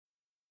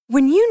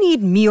When you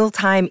need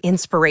mealtime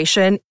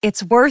inspiration,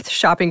 it's worth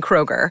shopping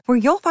Kroger, where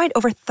you'll find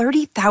over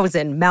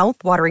 30,000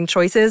 mouth-watering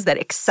choices that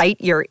excite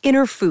your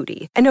inner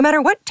foodie. And no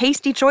matter what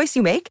tasty choice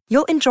you make,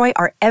 you'll enjoy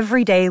our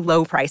everyday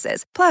low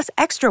prices, plus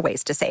extra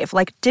ways to save,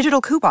 like digital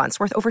coupons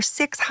worth over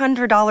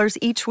 $600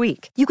 each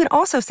week. You can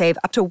also save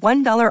up to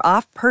 $1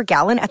 off per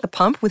gallon at the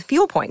pump with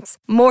fuel points.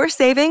 More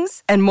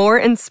savings and more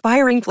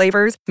inspiring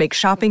flavors make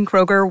shopping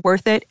Kroger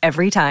worth it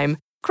every time.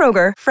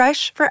 Kroger,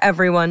 fresh for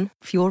everyone.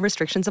 Fuel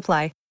restrictions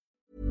apply.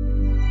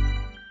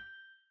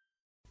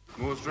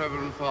 Most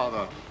Reverend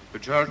Father, the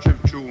Church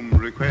of Tuam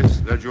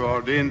requests that you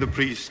ordain the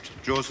priest,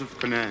 Joseph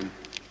Conan,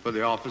 for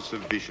the office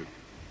of bishop.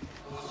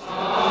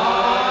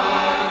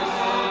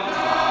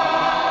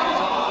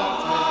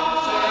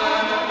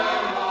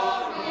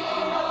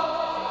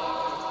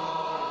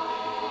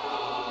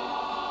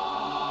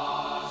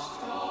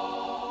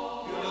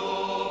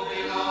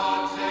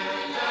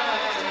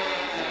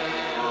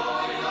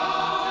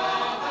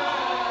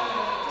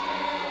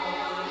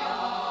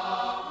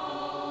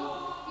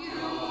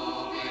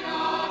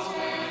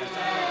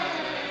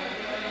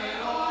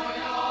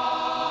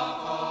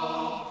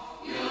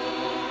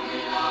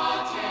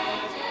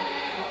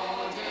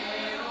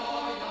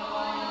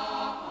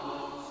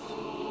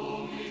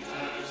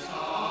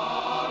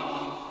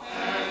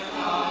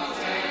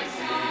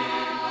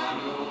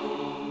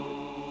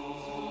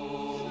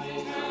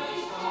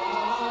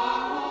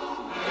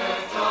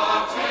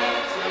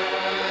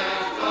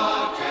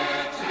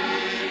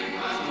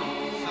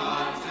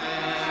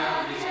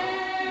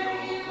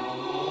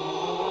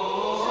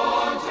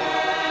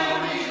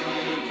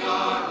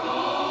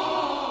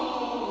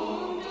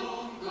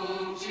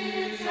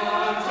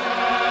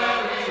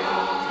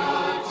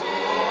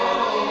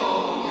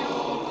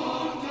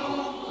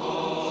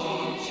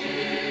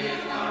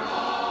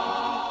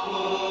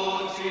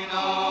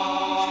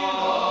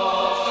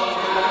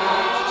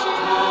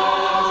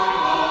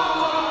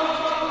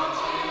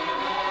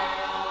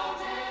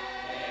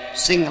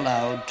 Sing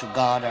aloud to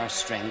God our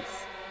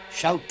strength,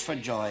 shout for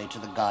joy to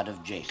the God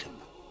of Jacob.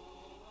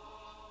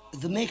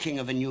 The making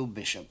of a new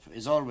bishop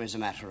is always a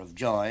matter of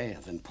joy,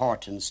 of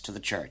importance to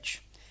the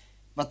Church.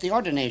 But the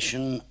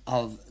ordination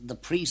of the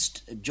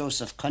priest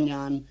Joseph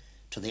Conan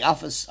to the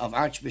office of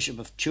Archbishop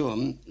of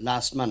Tuam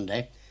last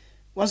Monday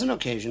was an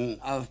occasion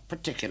of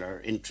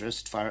particular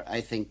interest for,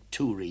 I think,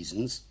 two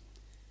reasons.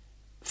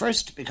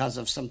 First, because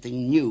of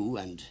something new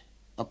and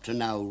up to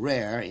now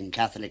rare in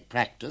Catholic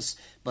practice,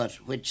 but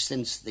which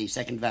since the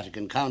Second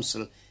Vatican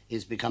Council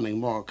is becoming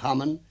more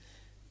common,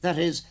 that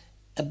is,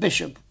 a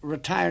bishop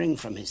retiring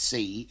from his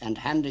see and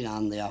handing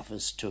on the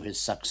office to his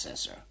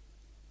successor.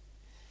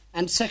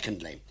 And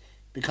secondly,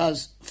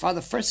 because for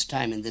the first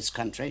time in this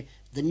country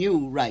the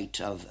new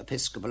rite of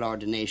episcopal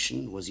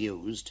ordination was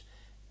used,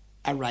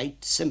 a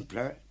rite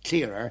simpler,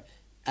 clearer,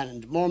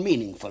 and more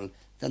meaningful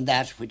than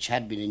that which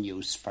had been in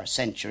use for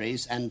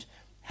centuries and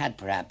had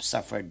perhaps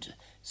suffered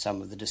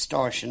some of the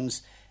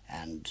distortions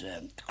and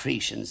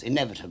accretions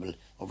inevitable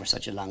over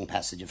such a long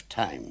passage of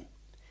time.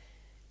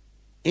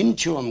 In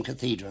Tuam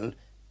Cathedral,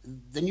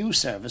 the new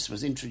service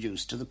was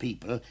introduced to the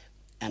people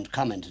and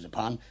commented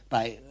upon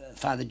by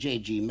Father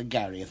J.G.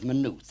 McGarry of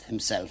Maynooth,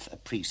 himself a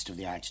priest of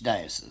the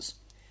Archdiocese.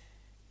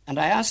 And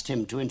I asked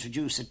him to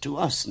introduce it to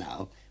us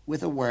now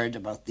with a word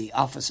about the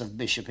office of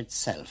bishop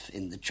itself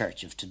in the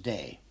Church of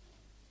today.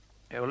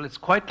 Well, it's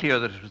quite clear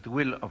that it was the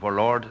will of our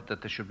Lord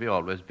that there should be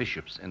always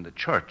bishops in the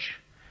Church,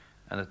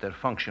 and that their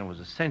function was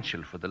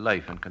essential for the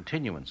life and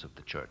continuance of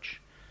the Church.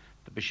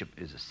 The bishop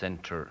is a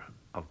centre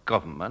of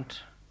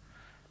government,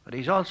 but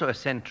he's also a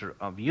centre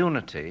of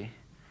unity,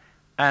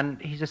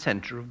 and he's a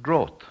centre of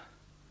growth.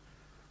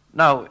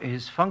 Now,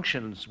 his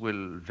functions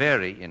will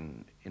vary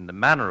in the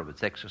manner of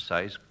its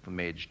exercise from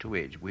age to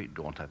age. We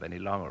don't have any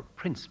longer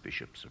prince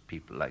bishops or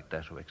people like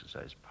that who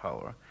exercise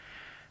power.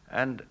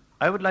 And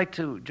I would like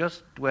to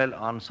just dwell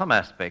on some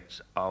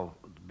aspects of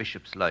the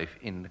bishop's life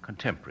in the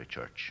contemporary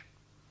Church.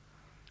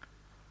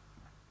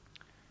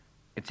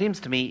 It seems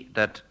to me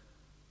that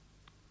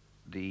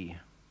the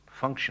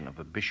function of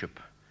a bishop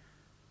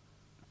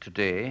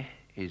today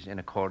is in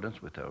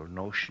accordance with our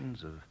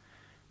notions of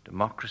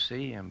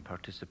democracy and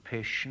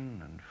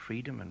participation and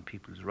freedom and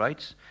people's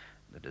rights,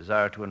 the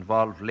desire to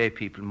involve lay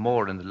people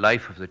more in the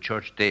life of the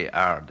Church. They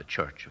are the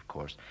Church, of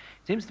course.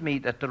 It seems to me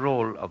that the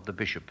role of the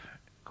bishop,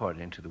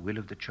 according to the will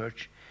of the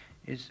Church,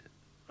 is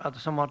rather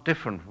somewhat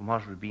different from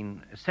what it had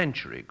been a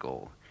century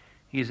ago.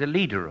 He is a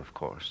leader, of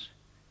course.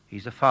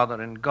 He's a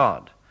father in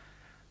God.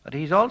 But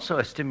he's also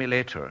a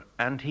stimulator,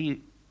 and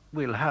he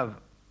will have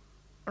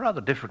a rather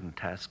different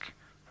task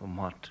from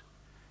what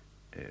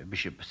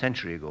Bishop a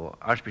century ago.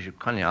 Archbishop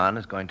Conan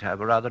is going to have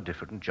a rather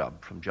different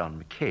job from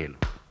John McHale.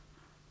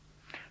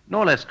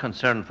 No less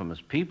concern from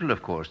his people,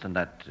 of course, than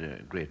that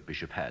great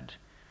bishop had,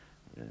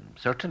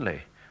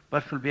 certainly,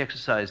 but it will be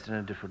exercised in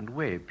a different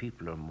way.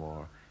 People are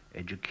more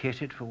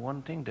educated, for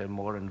one thing. They're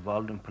more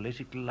involved in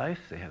political life.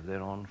 They have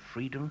their own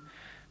freedom.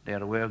 They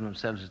are aware of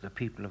themselves as the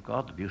people of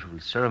God. The beautiful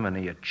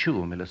ceremony at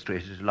Tuam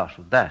illustrated a lot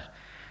of that.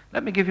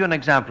 Let me give you an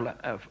example.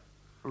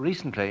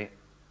 Recently,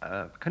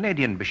 a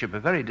Canadian bishop, a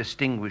very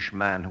distinguished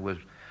man who has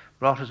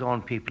brought his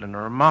own people in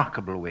a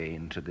remarkable way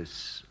into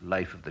this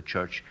life of the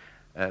church,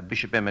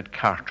 Bishop Emmett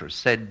Carter,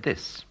 said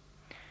this.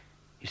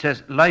 He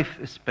says, life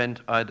is spent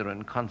either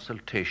in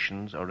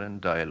consultations or in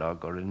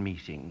dialogue or in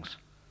meetings.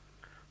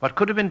 What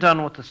could have been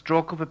done with the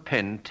stroke of a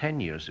pen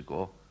 10 years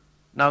ago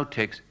now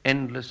takes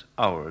endless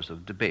hours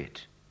of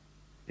debate.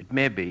 It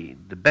may be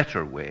the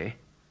better way,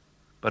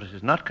 but it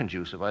is not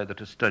conducive either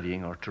to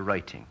studying or to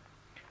writing.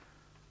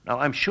 Now,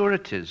 I'm sure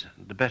it is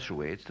the better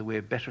way. It's the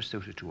way better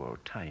suited to our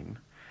time.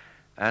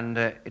 And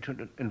it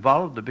would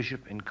involve the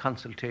bishop in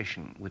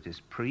consultation with his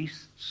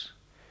priests,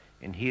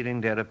 in hearing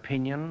their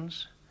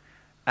opinions,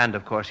 and,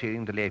 of course,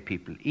 hearing the lay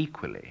people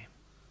equally.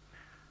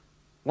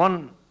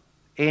 One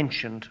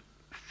ancient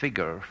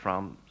figure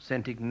from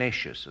St.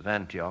 Ignatius of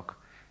Antioch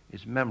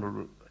is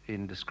memorable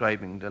in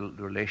describing the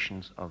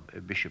relations of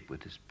a bishop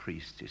with his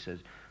priest. He says,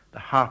 the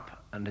harp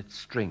and its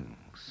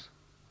strings.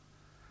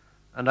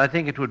 And I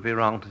think it would be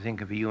wrong to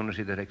think of a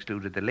unity that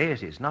excluded the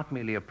laity. It's not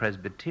merely a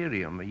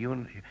presbyterium,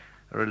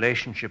 a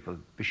relationship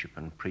of bishop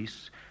and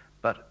priests,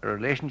 but a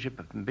relationship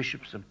of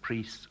bishops and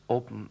priests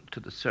open to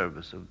the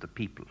service of the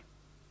people.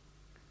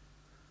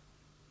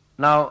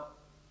 Now,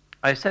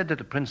 I said that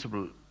the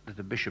principle that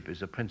the bishop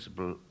is a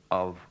principle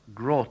of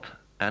growth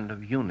and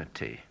of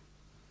unity.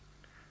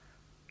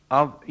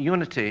 Of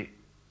unity,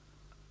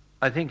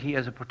 I think he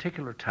has a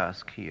particular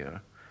task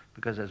here,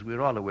 because as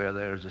we're all aware,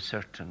 there's a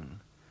certain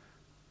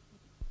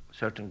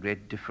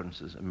great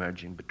differences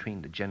emerging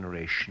between the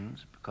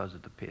generations because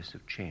of the pace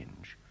of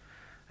change.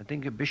 I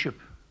think a bishop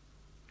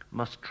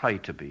must try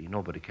to be,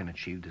 nobody can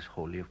achieve this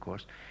wholly, of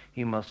course,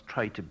 he must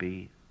try to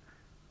be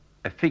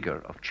a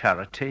figure of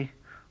charity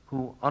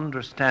who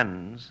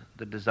understands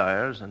the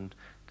desires and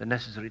the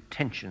necessary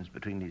tensions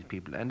between these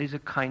people and is a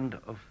kind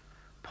of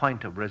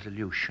point of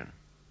resolution.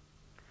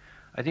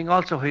 I think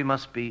also he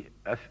must be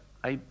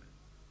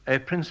a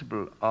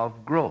principle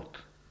of growth.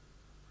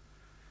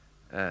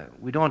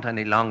 We don't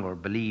any longer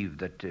believe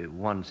that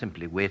one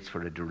simply waits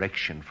for a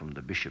direction from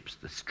the bishops,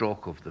 the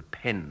stroke of the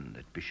pen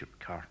that Bishop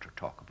Carter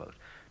talked about,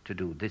 to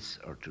do this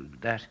or to do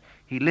that.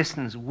 He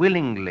listens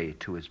willingly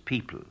to his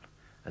people,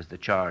 as the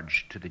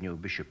charge to the new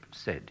bishop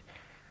said,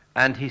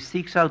 and he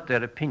seeks out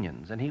their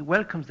opinions, and he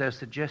welcomes their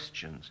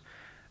suggestions,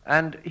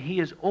 and he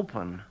is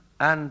open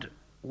and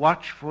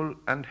watchful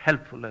and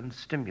helpful and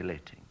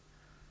stimulating.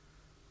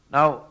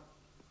 Now,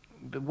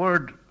 the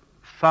word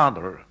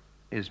father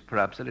is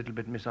perhaps a little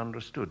bit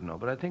misunderstood now,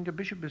 but I think a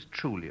bishop is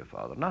truly a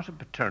father, not a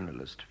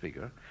paternalist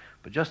figure,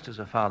 but just as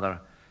a father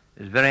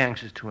is very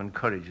anxious to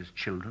encourage his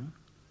children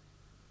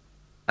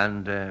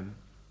and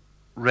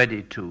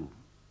ready to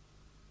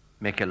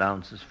make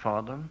allowances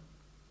for them,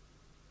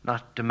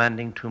 not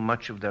demanding too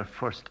much of their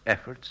first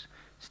efforts,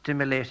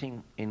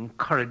 stimulating,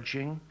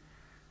 encouraging,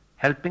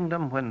 helping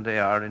them when they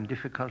are in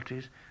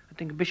difficulties. I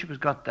think a bishop has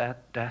got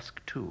that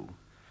task too.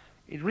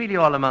 It really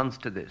all amounts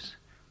to this,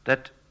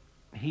 that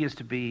he is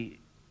to be,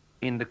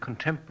 in the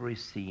contemporary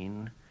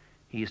scene,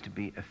 he is to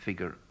be a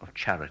figure of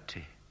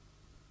charity,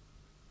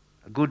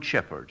 a good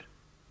shepherd.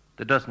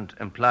 That doesn't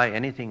imply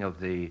anything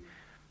of the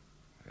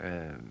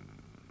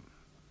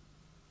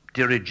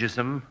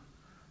dirigism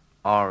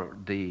or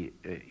the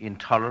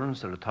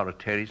intolerance or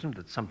authoritarianism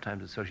that's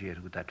sometimes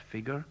associated with that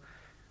figure.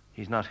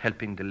 He's not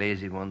helping the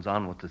lazy ones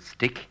on with the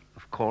stick,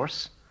 of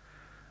course,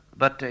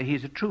 but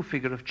he's a true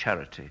figure of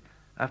charity.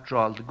 After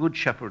all, the good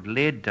shepherd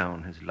laid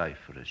down his life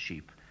for his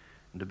sheep,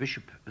 and the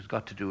bishop has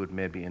got to do it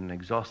maybe in an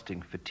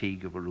exhausting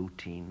fatigue of a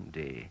routine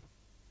day.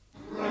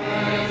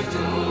 Praise to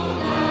the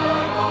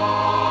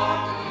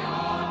Lord, the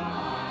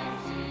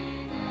Almighty,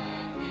 the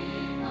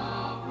King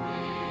of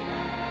creation.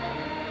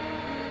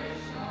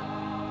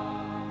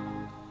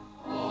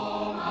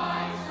 Oh,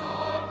 my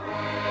soul,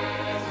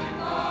 praise Him,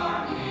 for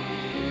He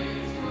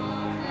is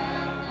good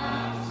and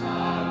of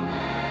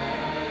salvation.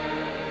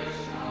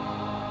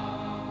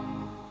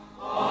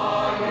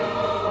 For you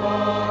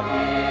will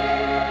give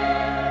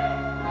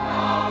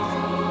now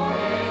to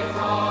His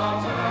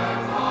altar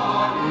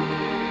drawing,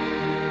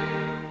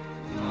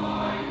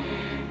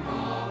 joining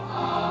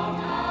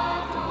profound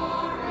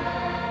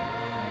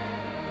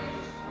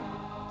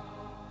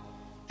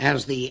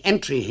As the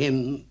entry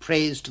hymn,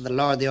 Praise to the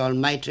Lord the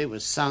Almighty,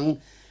 was sung,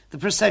 the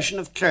procession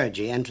of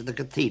clergy entered the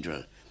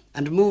cathedral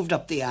and moved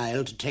up the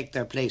aisle to take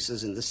their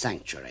places in the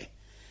sanctuary.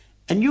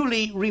 A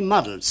newly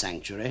remodelled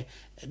sanctuary,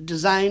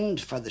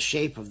 designed for the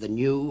shape of the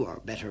new,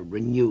 or better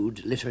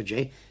renewed,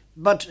 liturgy,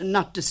 but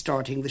not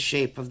distorting the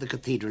shape of the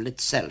cathedral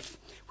itself,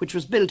 which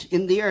was built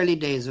in the early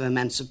days of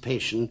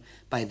emancipation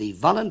by the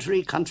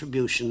voluntary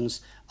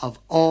contributions of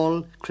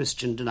all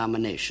Christian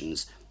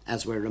denominations,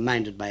 as we're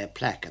reminded by a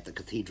plaque at the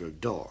cathedral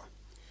door.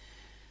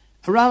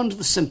 Around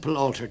the simple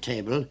altar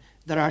table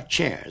there are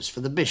chairs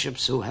for the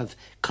bishops who have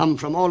come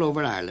from all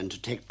over Ireland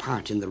to take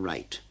part in the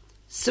rite.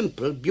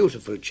 Simple,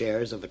 beautiful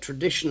chairs of a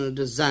traditional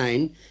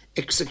design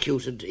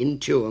executed in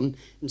tuam,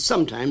 and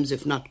sometimes,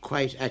 if not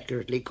quite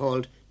accurately,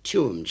 called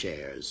tuam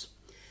chairs.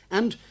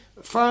 And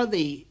for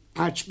the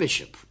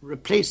Archbishop,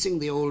 replacing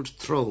the old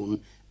throne,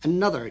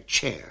 another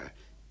chair,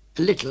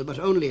 a little, but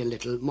only a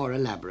little, more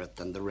elaborate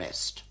than the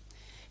rest.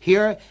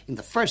 Here, in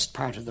the first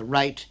part of the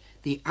rite,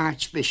 the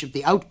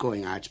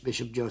outgoing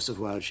Archbishop Joseph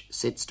Walsh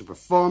sits to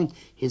perform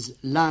the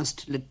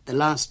last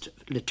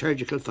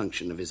liturgical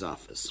function of his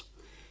office.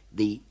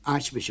 The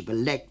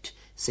Archbishop-elect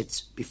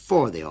sits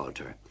before the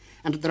altar,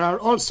 and there are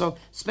also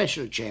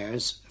special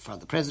chairs for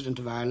the President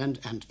of Ireland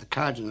and the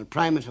Cardinal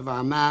Primate of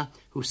Armagh,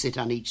 who sit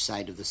on each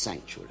side of the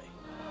sanctuary.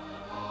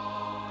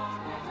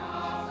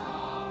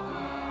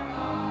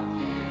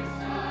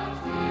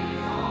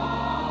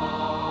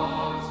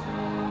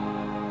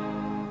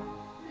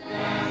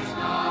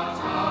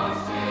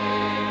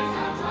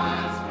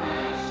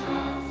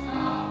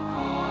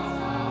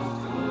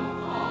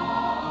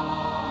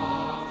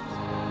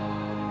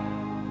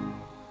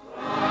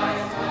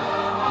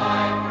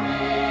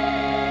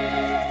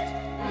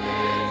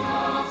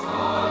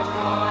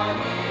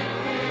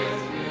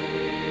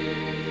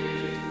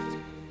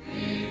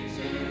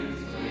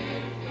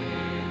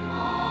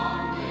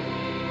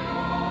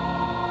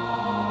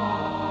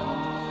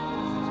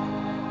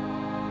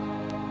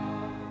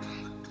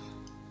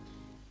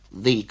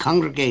 The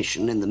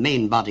congregation in the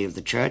main body of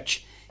the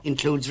church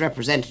includes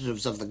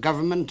representatives of the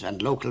government and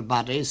local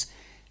bodies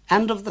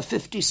and of the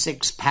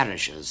 56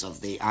 parishes of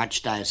the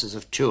Archdiocese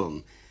of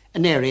Tuam,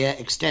 an area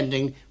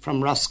extending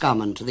from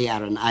Roscommon to the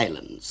Aran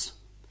Islands.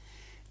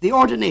 The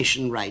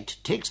ordination rite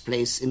takes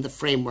place in the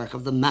framework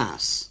of the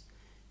Mass,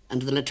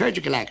 and the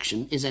liturgical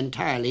action is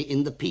entirely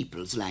in the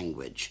people's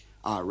language,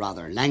 or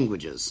rather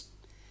languages.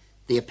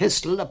 The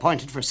epistle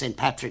appointed for St.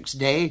 Patrick's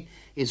Day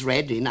is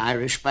read in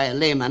Irish by a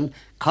layman,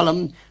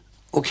 Colm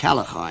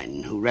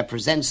O'Callaghan, who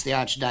represents the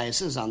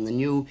Archdiocese on the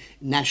new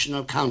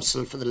National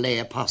Council for the Lay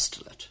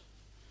Apostolate.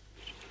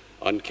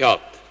 An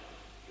ceacht,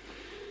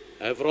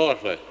 a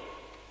bhráthla,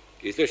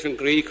 is leis an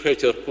grí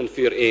creator chun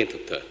fíor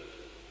aontacha,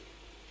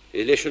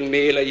 is leis an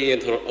méal a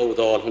dhéantar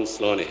ódáil chun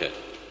slánithe.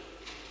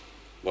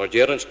 Mar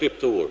dear an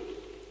scriptúr,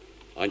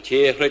 an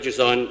té chreidir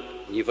an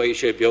ní bhaid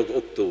sé beag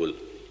uptúil.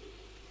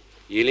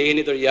 I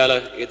léon idir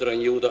dheala idir an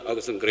Júda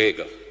agus an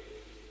Gréagach,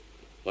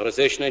 mar is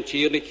éis an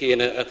tír na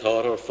céine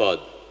atá ar fad,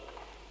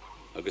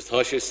 agus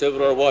tá sé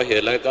sibhre ar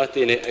waithe le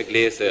gataine a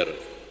gléas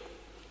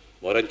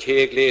mar an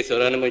té gléas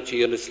ar anam an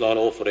tír na slán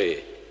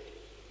ófré.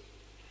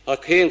 A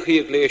céan chuí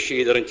a gléas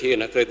siad ar an té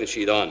na credan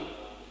siad an,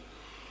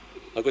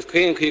 agus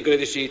céan chuí a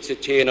gréidir siad sa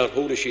té ar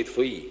thúla siad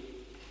faoi,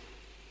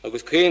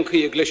 agus céan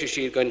chuí a gléise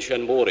siad gan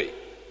sean móra,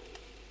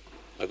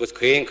 agus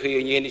céan chuí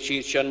a dhéana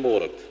siad sean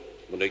móracht,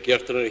 muna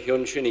ggheartar ar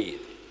thion sin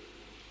iad,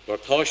 mar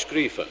tá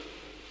scrífa,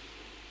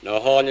 na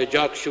hána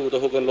deach siúd a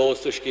thugan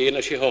lós do scéal na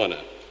sihána,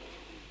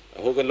 a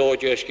thugan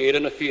lóide a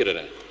scéal na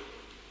fíranna.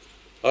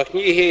 Ach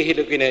ní héhí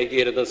le gine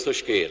géad an sa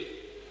scéal,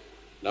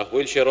 nach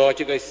bhfuil sé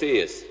ráite gai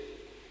séas,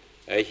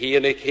 a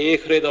híana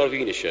chéchréad ar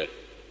bhíneise,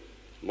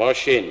 mar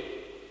sin,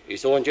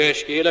 is ón de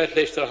scéal a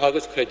leistar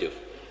hagas creidir,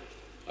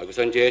 agus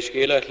an de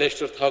scéal a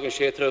leistar tagan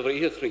sétra a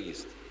bhríhe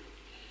Christ.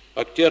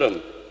 Ach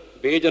dearm,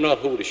 béidir ar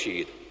thúla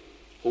siad,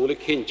 thúla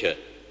cinnte,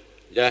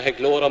 lethe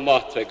glóra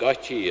matra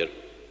gatír,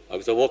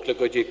 agus a bhocla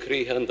go dtí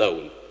críthe an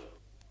domhan.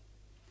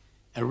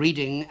 A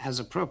reading as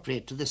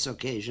appropriate to this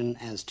occasion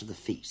as to the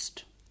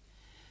feast.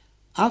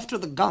 After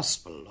the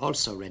Gospel,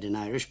 also read in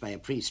Irish by a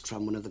priest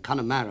from one of the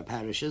Connemara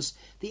parishes,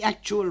 the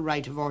actual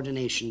rite of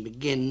ordination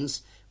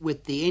begins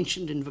with the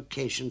ancient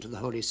invocation to the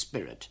Holy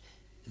Spirit,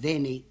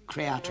 Veni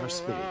Creator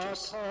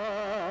Spiritus.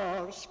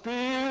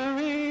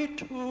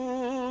 Spiritus.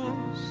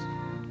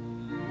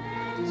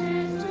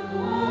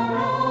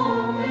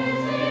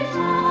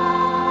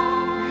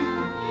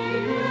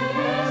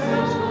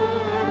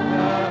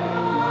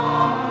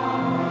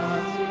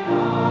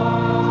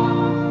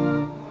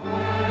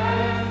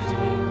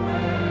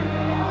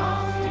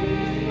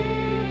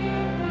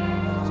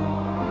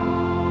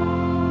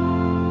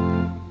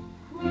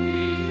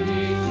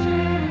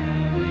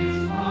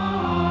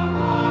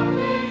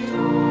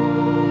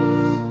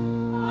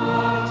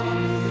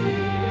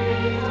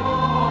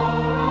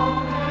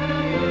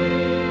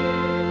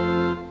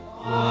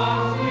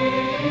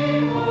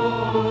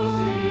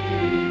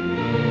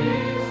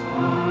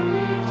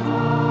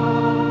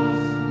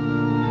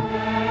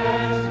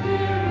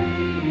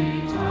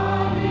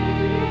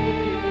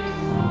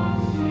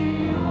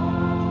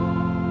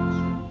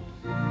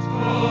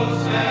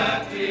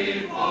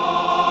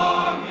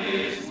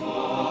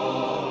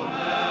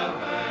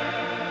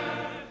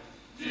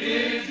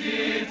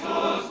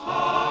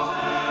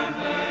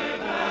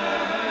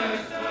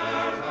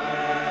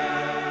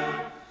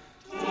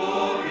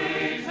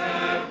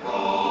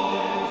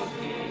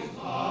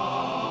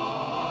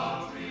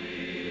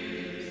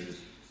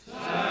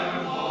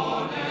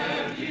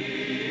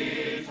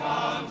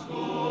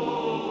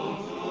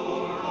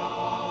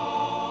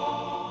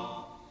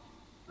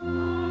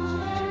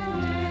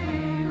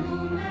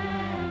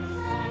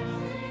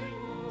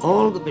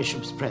 All the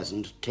bishops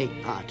present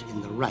take part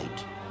in the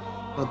rite,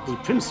 but the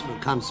principal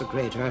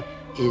consecrator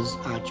is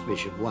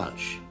Archbishop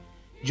Walsh,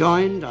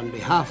 joined on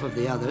behalf of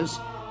the others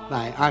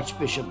by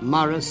Archbishop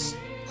Morris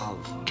of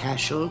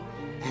Cashel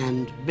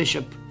and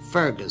Bishop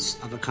Fergus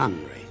of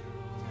Achonry.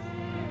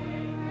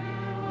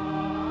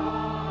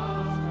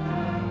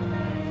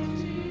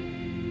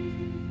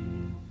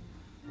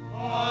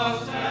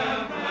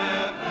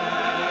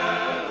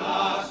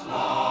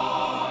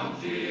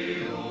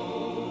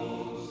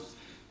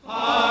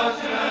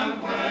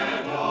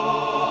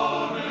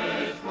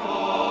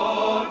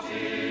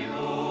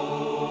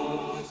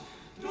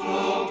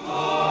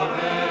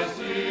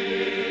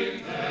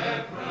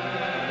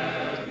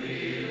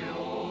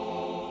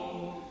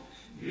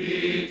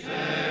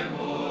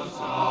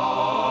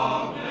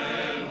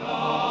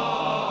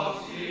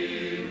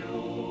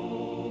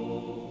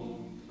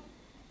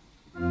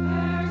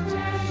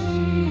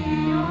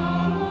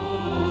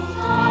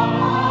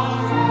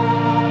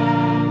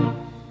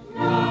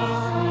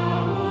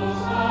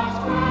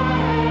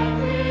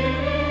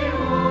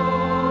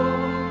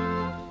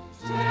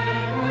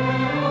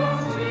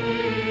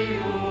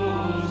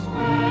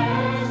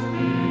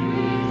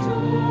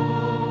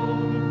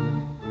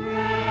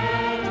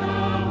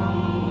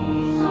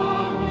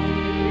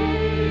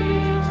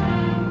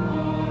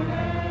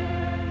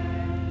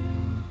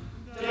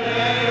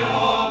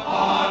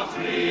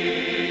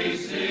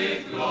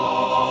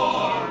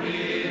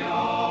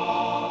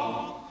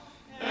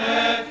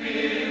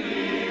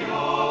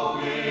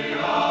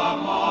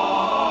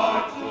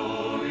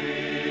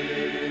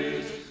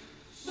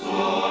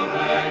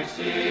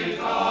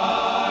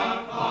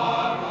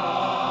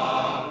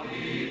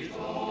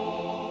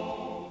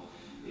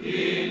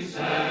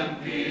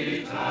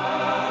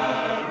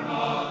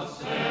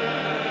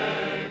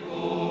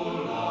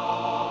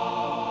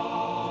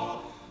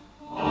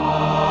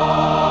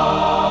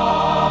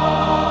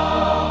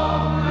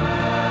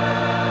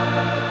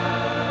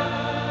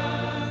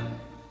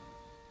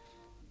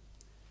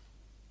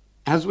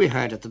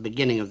 heard at the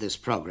beginning of this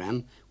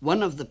programme,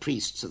 one of the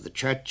priests of the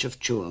Church of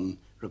Tuam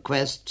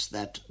requests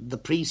that the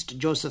priest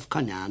Joseph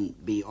Conan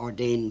be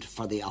ordained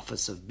for the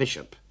office of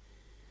bishop.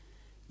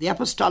 The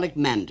apostolic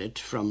mandate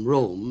from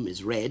Rome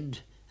is read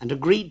and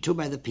agreed to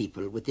by the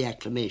people with the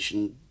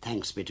acclamation,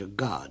 "Thanks be to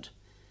God."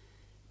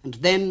 And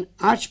then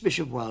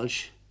Archbishop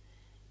Walsh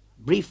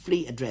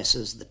briefly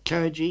addresses the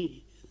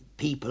clergy,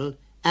 people,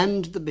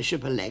 and the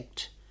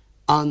bishop-elect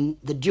on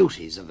the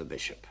duties of a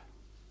bishop.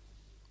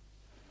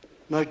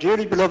 My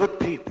dearly beloved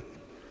people,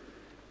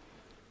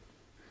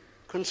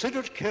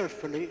 consider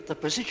carefully the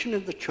position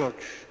in the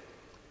church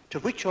to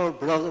which our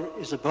brother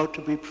is about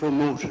to be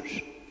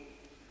promoted.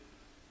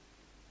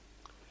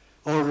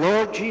 Our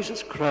Lord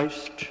Jesus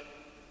Christ,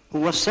 who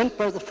was sent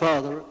by the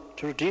Father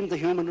to redeem the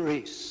human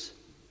race,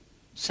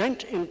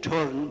 sent in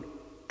turn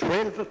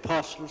 12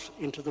 apostles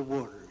into the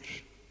world.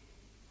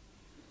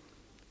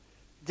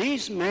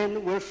 These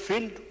men were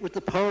filled with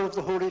the power of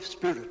the Holy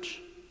Spirit,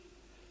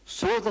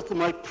 so that they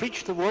might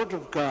preach the word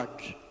of God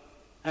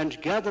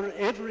and gather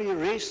every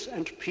race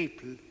and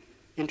people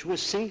into a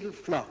single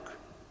flock,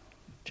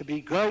 to be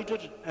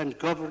guided and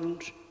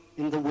governed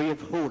in the way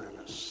of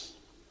holiness.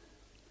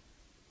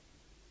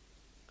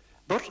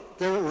 But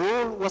their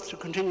role was to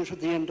continue to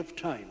the end of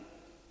time.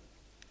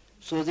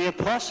 So the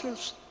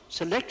apostles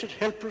selected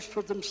helpers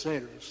for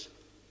themselves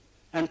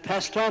and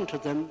passed on to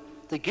them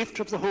the gift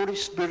of the Holy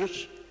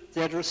Spirit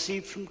they had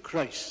received from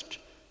Christ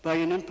by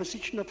an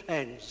imposition of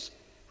hands,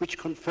 which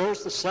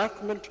confers the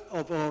sacrament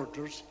of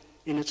orders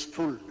in its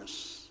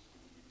fullness.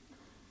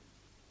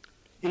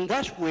 In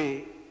that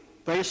way,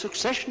 by a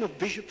succession of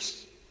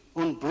bishops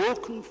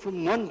unbroken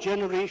from one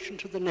generation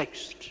to the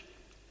next,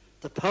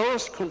 the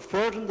powers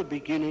conferred in the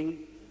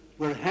beginning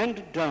were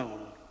handed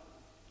down,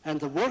 and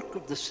the work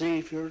of the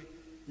Saviour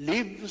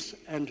lives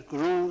and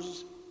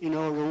grows in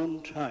our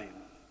own time.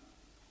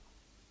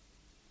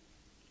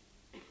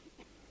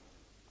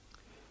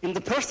 In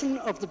the person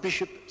of the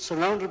bishop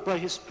surrounded by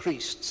his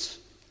priests,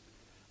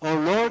 our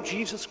Lord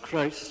Jesus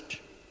Christ,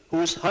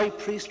 who is high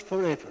priest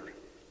forever,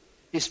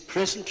 is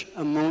present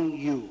among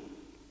you.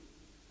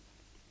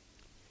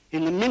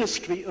 In the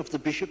ministry of the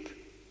bishop,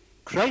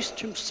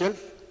 Christ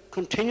himself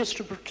continues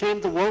to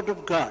proclaim the word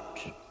of God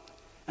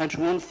and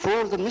to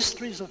unfold the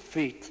mysteries of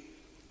faith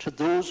to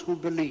those who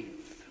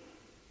believe.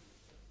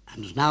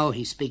 And now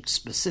he speaks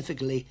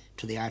specifically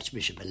to the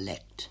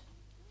Archbishop-elect.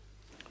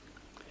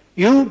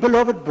 You,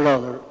 beloved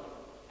brother,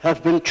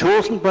 have been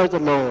chosen by the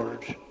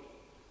Lord.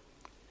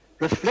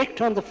 Reflect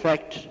on the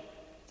fact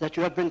that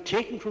you have been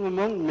taken from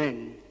among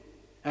men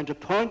and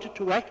appointed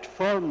to act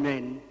for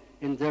men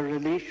in their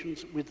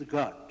relations with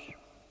God.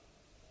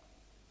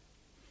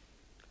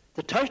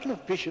 The title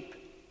of bishop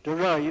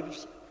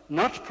derives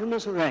not from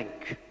his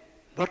rank,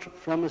 but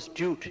from his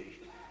duty,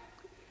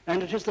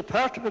 and it is the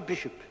part of a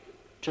bishop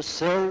to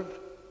serve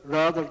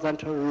rather than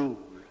to rule.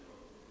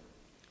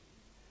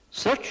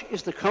 Such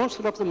is the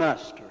counsel of the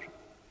Master,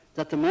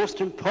 that the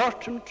most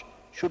important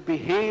should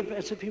behave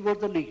as if he were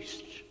the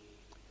least,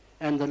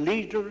 and the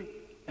leader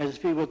as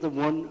if he were the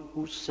one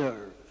who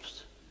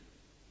serves.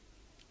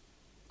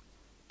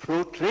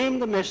 Proclaim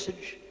the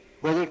message,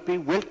 whether it be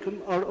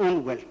welcome or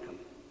unwelcome.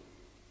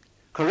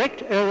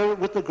 Correct error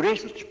with the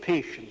greatest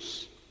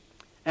patience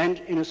and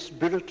in a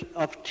spirit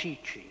of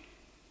teaching.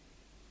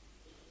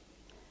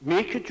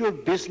 Make it your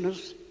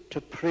business to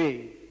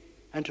pray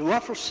and to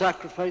offer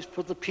sacrifice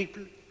for the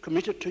people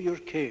committed to your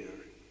care,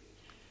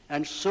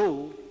 and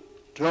so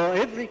draw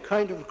every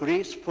kind of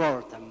grace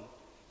for them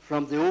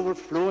from the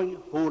overflowing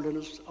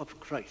holiness of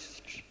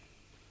Christ.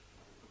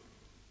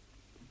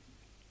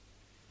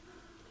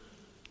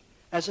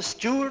 As a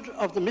steward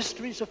of the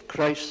mysteries of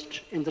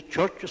Christ in the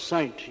church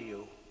assigned to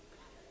you,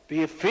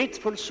 be a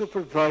faithful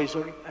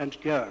supervisor and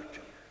guardian.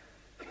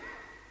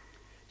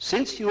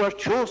 Since you are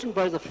chosen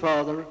by the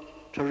Father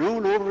to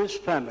rule over his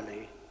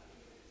family,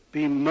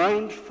 be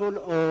mindful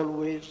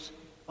always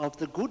of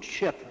the Good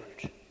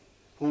Shepherd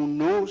who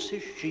knows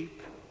his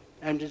sheep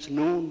and is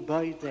known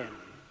by them,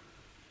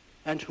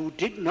 and who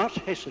did not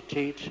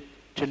hesitate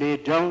to lay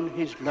down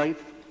his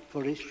life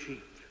for his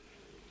sheep.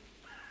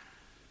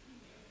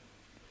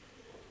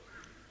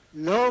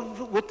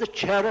 Love with the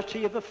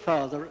charity of a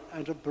father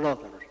and a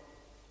brother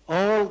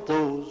all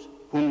those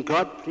whom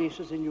God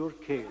places in your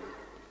care.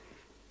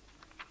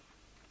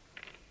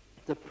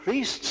 The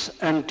priests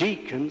and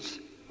deacons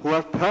who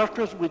are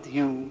partners with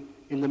you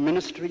in the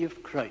ministry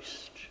of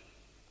Christ,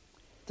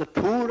 the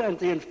poor and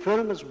the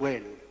infirm as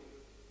well,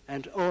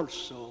 and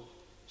also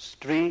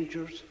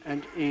strangers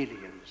and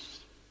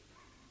aliens.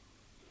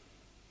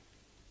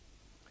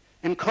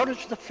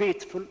 Encourage the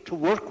faithful to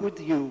work with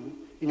you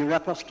in your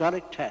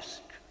apostolic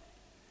task,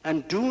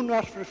 and do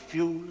not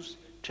refuse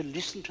to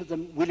listen to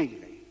them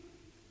willingly.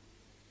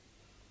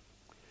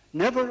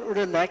 Never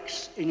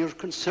relax in your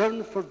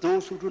concern for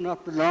those who do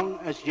not belong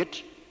as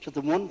yet to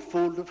the one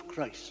fold of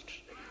Christ,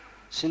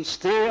 since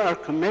they are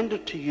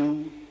commended to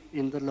you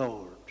in the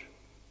Lord.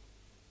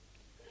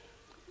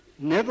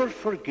 Never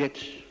forget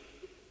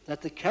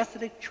that the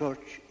Catholic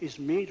Church is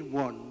made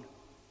one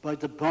by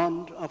the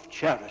bond of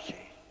charity,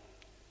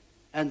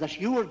 and that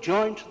you are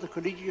joined to the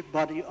collegiate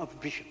body of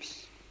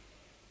bishops.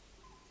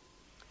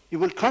 You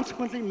will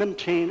consequently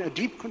maintain a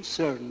deep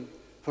concern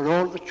for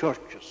all the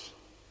churches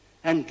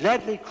and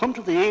gladly come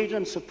to the aid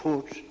and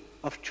support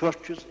of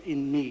churches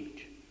in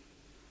need.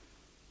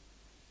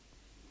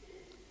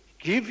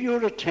 Give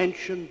your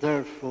attention,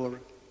 therefore,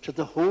 to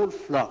the whole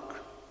flock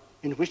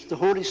in which the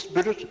Holy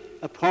Spirit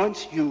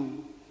appoints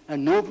you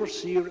an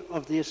overseer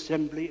of the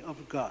assembly of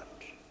God.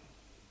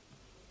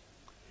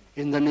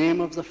 In the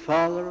name of the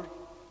Father,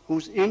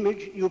 whose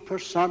image you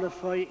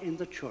personify in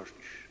the church,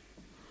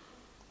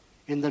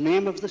 in the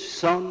name of the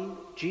Son,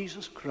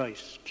 Jesus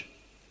Christ,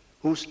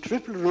 whose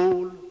triple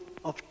role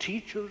of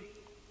teacher,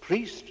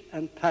 priest,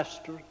 and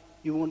pastor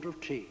you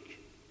undertake,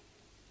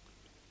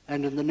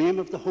 and in the name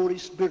of the Holy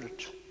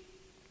Spirit,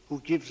 who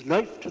gives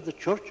life to the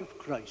Church of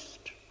Christ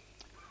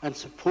and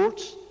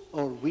supports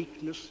our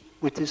weakness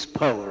with his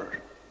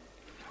power.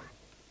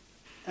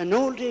 An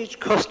old-age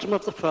custom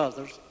of the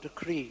fathers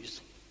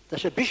decrees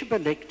that a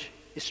bishop-elect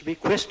is to be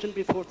questioned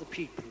before the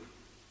people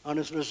on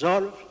his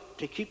resolve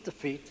to keep the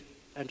faith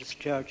and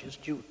discharge his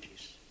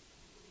duties.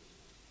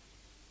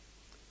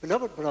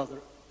 Beloved brother,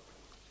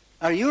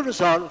 are you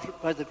resolved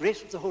by the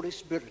grace of the Holy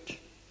Spirit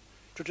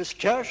to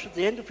discharge at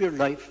the end of your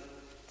life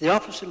the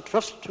office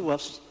entrusted to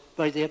us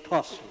by the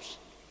apostles,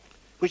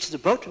 which is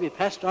about to be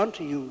passed on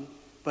to you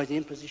by the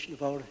imposition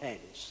of our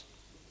hands?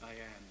 I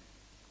am.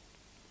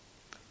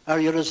 Are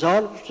you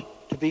resolved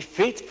to be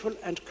faithful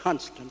and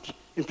constant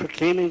in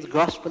proclaiming the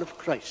gospel of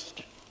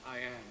Christ? I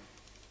am.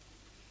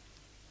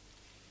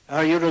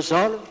 Are you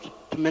resolved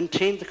to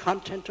maintain the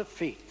content of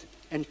faith,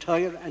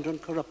 entire and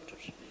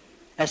uncorrupted,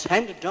 as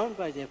handed down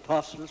by the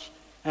apostles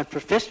and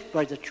professed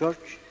by the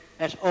church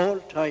at all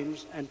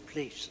times and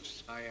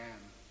places? I am.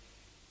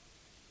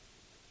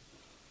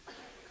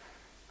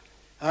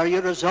 Are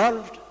you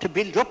resolved to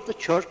build up the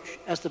church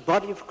as the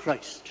body of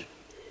Christ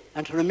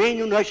and to remain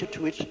united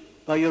to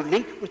it by your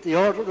link with the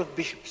order of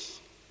bishops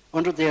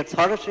under the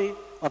authority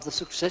of the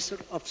successor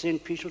of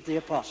St. Peter the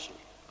Apostle?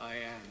 I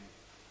am.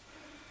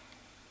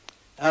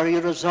 Are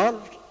you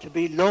resolved to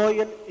be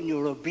loyal in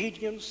your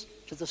obedience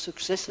to the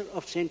successor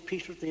of St.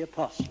 Peter the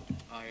Apostle?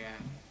 I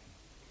am.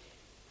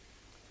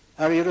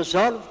 Are you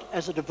resolved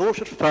as a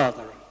devoted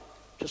father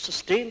to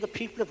sustain the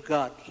people of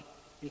God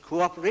in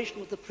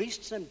cooperation with the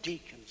priests and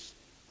deacons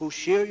who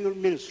share your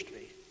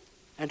ministry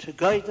and to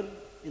guide them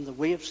in the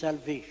way of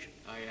salvation?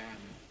 I am.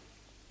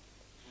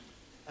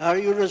 Are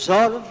you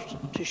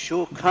resolved to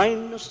show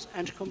kindness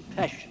and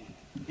compassion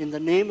in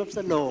the name of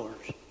the Lord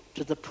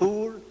to the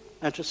poor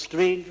and to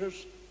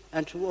strangers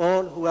and to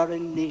all who are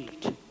in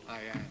need? I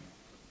am.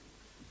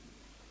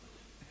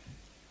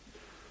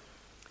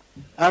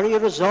 Are you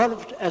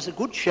resolved as a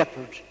good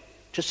shepherd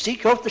to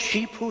seek out the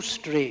sheep who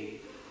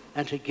stray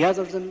and to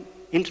gather them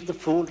into the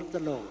fold of the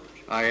Lord?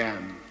 I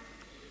am.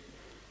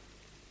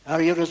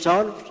 Are you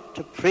resolved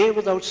to pray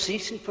without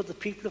ceasing for the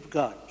people of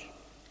God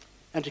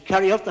and to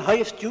carry out the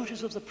highest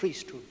duties of the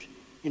priesthood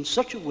in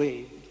such a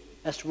way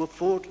as to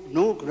afford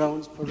no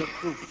grounds for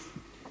reproof?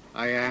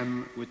 I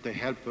am, with the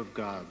help of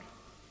God.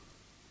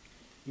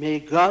 May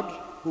God,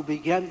 who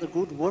began the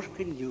good work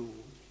in you,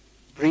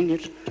 bring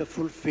it to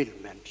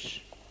fulfillment.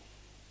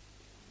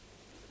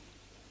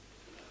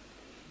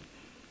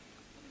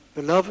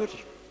 Beloved,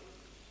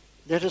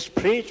 let us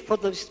pray for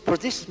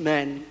this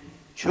man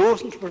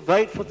chosen to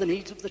provide for the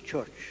needs of the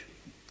church.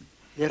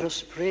 Let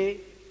us pray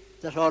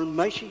that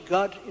Almighty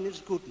God in his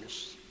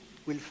goodness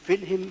will fill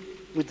him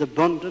with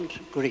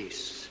abundant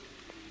grace.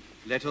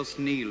 Let us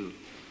kneel.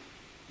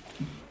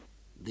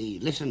 The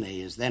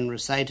litany is then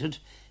recited,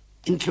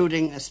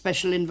 including a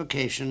special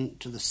invocation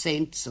to the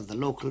saints of the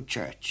local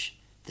church,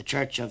 the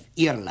church of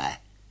Iarla,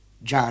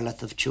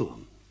 Jarlath of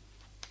Tuam.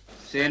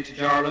 Saint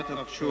Jarlath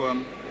of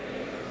Tuam,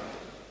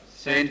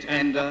 Saint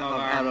Enda of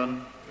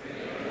Arran,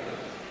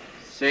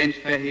 Saint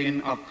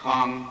Fehim of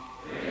Cong,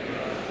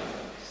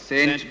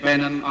 Saint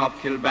Benin of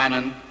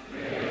Kilbannon,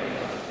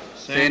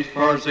 Saint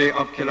Fursey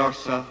of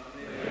Kilursa,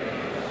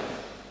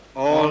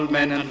 all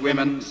men and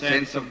women,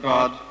 saints of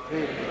God,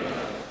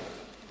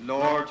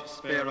 Lord,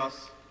 spare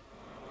us.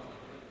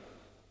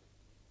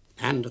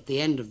 And at the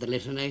end of the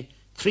litany,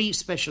 3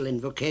 special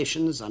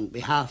invocations on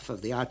behalf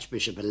of the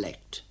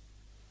Archbishop-elect.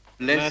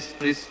 Bless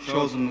this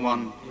chosen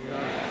one.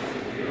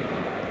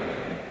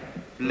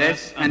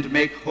 Bless and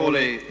make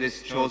holy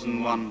this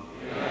chosen one.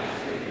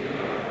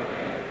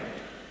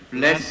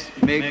 Bless,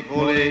 make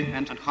holy,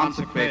 and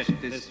consecrate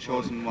this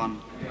chosen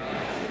one.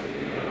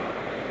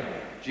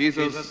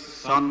 Jesus,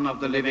 Son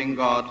of the living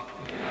God.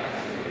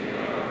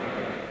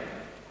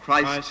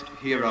 Christ,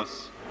 hear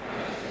us.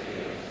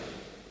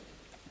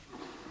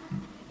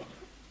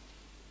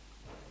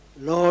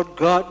 Lord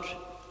God,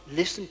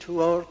 listen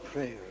to our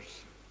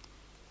prayers.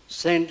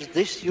 Send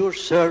this your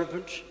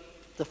servant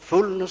the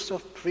fullness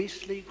of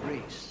priestly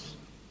grace,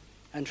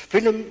 and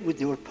fill him with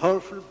your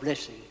powerful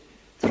blessing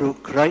through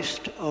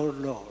Christ our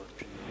Lord.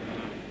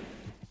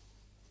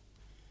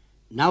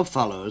 Now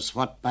follows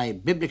what, by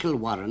biblical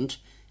warrant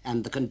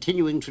and the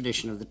continuing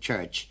tradition of the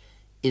Church,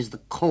 is the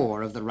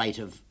core of the rite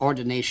of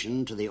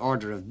ordination to the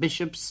order of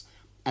bishops,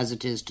 as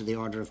it is to the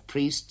order of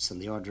priests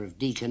and the order of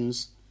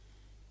deacons.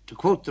 To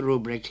quote the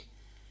rubric,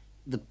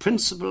 the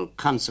principal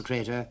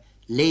consecrator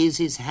lays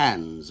his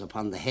hands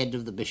upon the head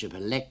of the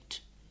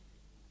bishop-elect.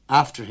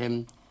 After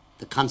him,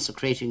 the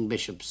consecrating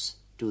bishops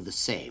do the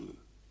same.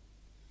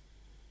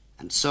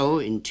 And so,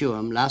 in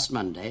Tuam last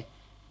Monday,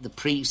 the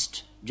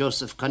priest,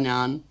 Joseph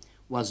Conan,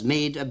 was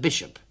made a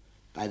bishop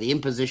by the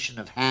imposition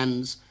of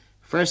hands,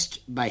 first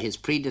by his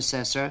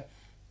predecessor,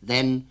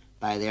 then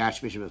by the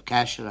Archbishop of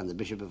Cashel and the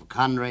Bishop of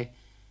Conry,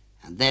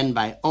 and then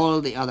by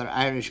all the other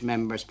Irish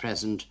members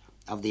present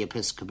of the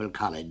Episcopal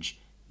College,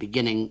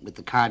 beginning with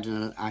the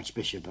Cardinal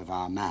Archbishop of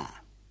Armagh.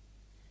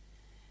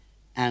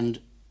 And,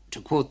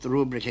 to quote the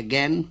rubric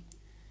again,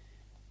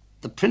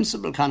 the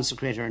principal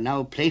consecrator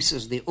now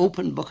places the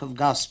open book of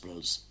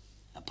Gospels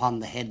upon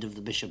the head of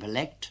the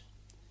bishop-elect.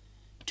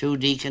 2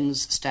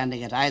 deacons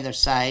standing at either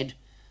side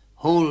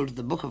hold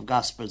the book of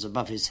Gospels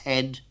above his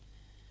head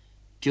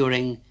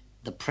during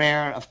the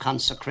prayer of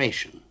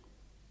consecration.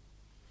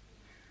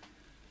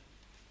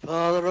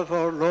 Father of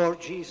our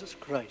Lord Jesus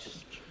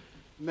Christ,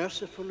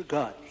 merciful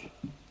God,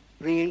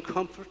 bringing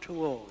comfort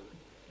to all,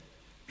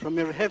 from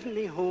your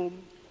heavenly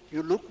home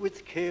you look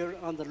with care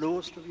on the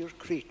lowest of your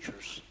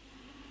creatures,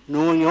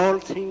 knowing all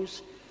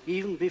things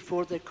even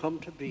before they come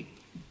to be.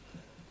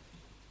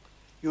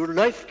 Your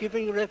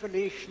life-giving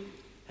revelation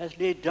has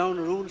laid down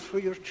rules for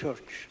your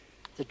church,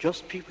 the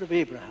just people of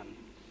Abraham,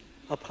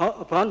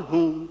 upon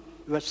whom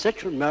you have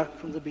set your mark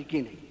from the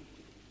beginning.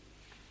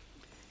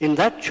 In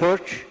that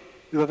church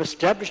you have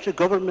established a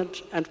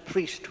government and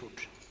priesthood,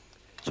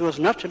 so as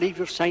not to leave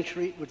your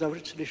sanctuary without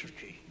its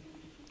liturgy.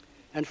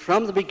 And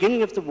from the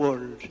beginning of the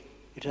world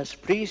it has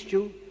pleased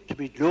you to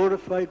be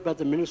glorified by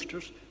the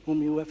ministers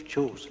whom you have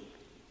chosen.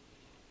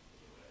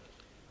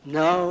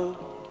 Now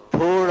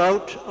pour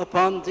out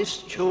upon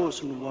this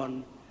chosen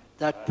one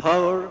that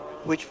power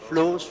which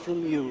flows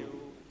from you,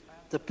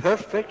 the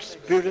perfect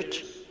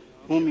Spirit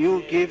whom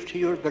you gave to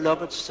your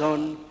beloved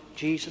Son,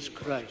 Jesus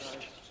Christ,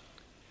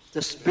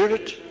 the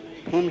Spirit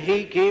whom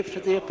he gave to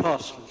the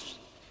apostles,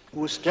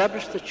 who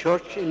established the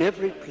church in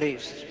every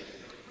place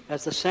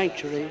as the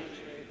sanctuary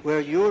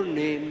where your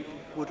name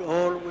would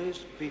always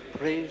be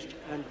praised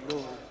and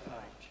glorified.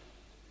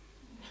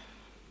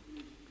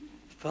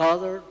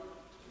 Father,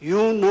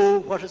 you know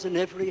what is in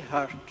every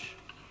heart.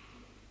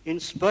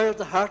 Inspire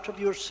the heart of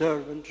your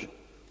servant,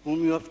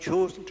 whom you have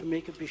chosen to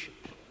make a bishop.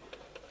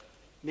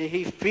 May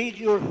he feed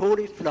your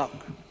holy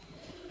flock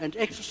and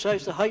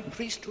exercise the high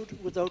priesthood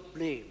without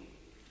blame,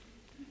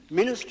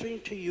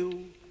 ministering to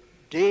you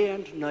day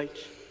and night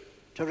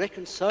to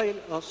reconcile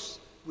us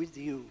with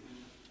you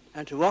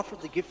and to offer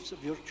the gifts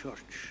of your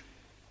church.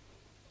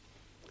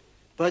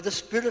 By the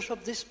spirit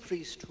of this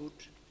priesthood,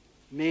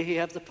 may he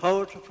have the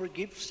power to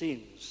forgive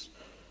sins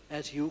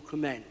as you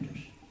commanded.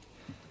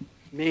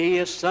 May he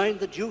assign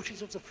the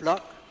duties of the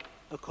flock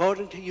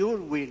according to your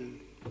will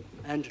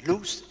and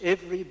loose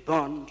every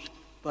bond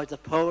by the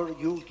power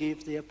you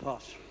gave the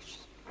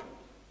apostles.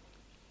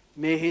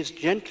 May his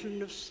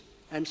gentleness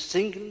and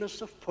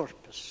singleness of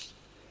purpose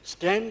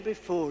stand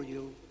before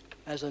you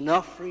as an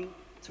offering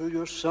through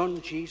your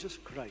Son, Jesus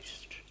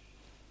Christ.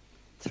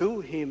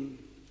 Through him,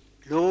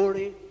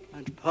 glory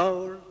and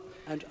power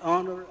and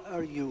honor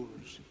are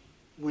yours,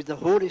 with the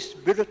Holy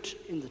Spirit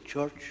in the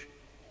church,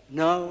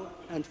 now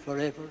and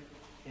forever.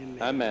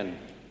 Amen. Amen.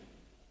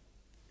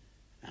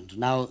 And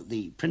now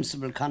the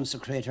principal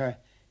consecrator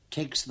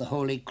takes the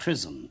holy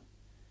chrism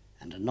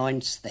and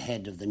anoints the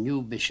head of the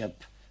new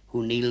bishop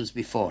who kneels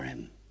before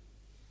him.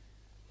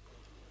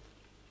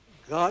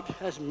 God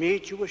has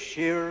made you a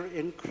sharer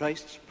in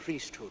Christ's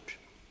priesthood.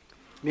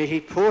 May he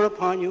pour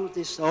upon you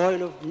this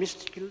oil of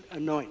mystical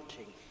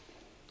anointing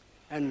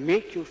and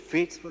make you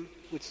faithful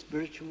with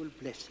spiritual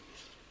blessings.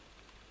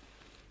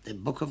 The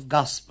book of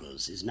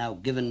Gospels is now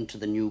given to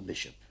the new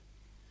bishop.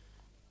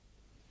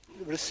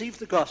 Receive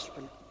the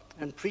gospel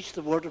and preach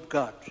the word of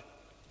God,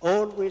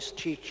 always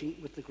teaching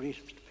with the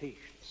greatest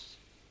patience.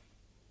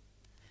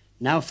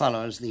 Now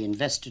follows the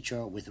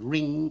investiture with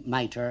ring,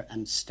 mitre,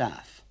 and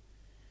staff.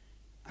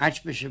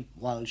 Archbishop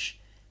Walsh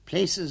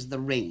places the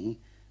ring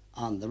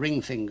on the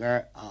ring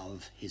finger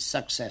of his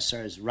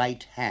successor's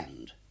right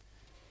hand.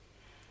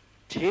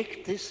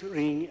 Take this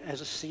ring as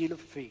a seal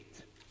of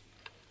faith.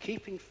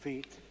 Keeping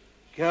faith,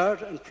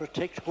 guard and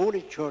protect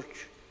Holy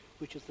Church,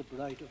 which is the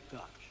bride of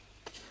God.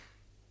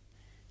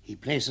 He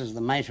places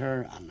the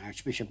mitre on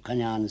Archbishop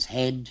Conan's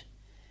head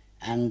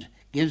and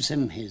gives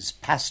him his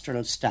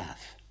pastoral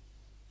staff.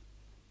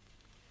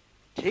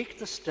 Take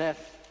the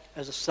staff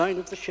as a sign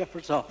of the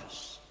shepherd's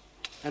office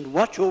and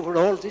watch over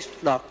all this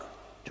flock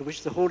to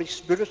which the Holy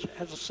Spirit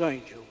has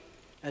assigned you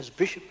as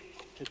bishop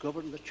to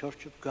govern the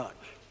Church of God.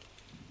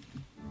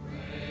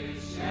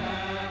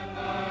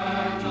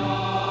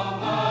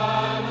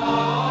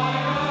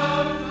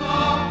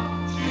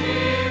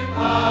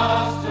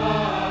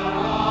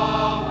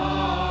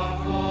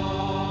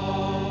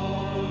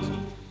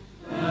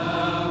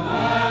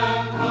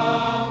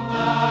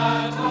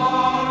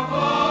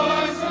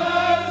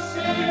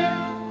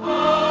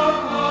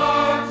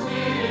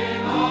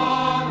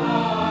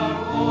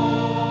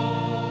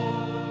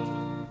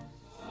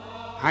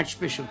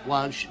 Archbishop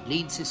Walsh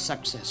leads his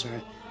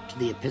successor to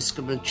the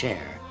episcopal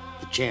chair,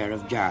 the chair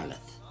of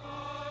Jarlath.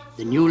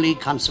 The newly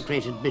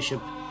consecrated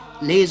bishop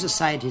lays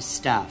aside his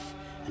staff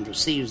and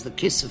receives the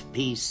kiss of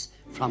peace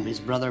from his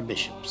brother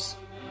bishops.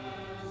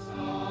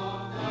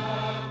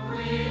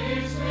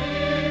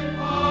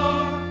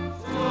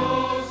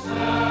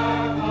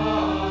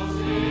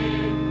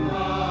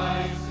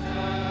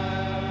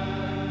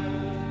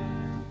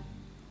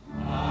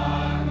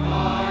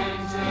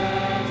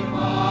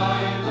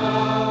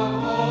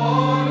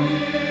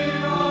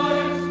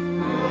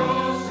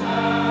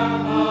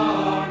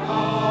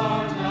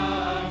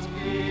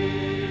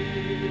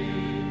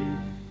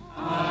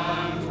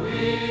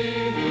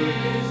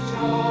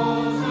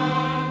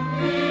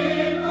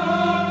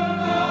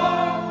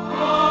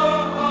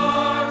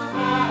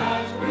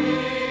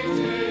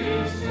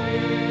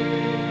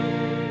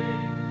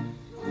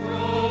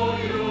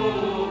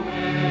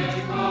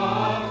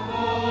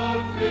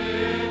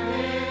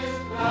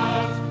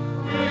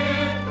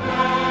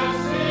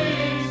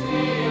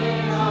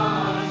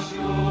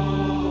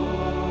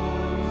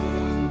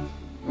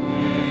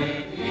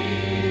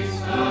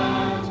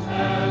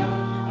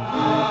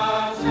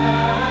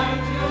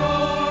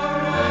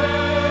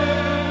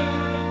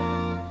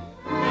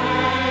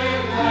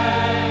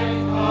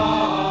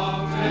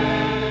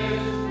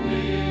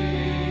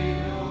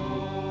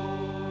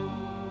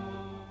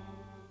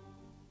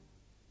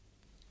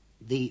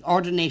 The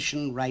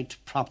ordination rite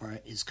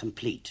proper is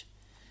complete.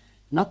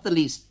 Not the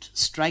least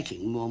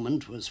striking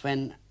moment was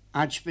when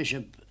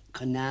Archbishop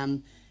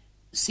Conan,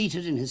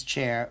 seated in his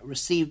chair,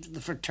 received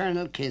the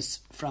fraternal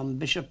kiss from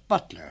Bishop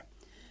Butler,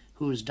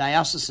 whose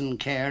diocesan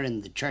care in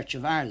the Church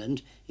of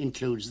Ireland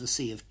includes the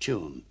See of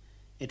Tuam.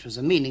 It was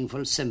a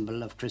meaningful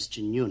symbol of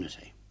Christian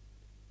unity.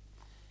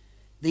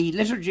 The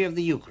Liturgy of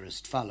the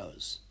Eucharist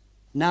follows.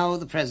 Now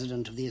the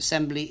President of the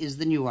Assembly is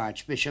the new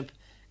Archbishop,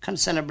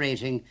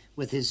 concelebrating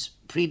with his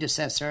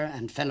predecessor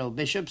and fellow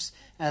bishops,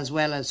 as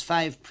well as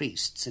 5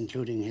 priests,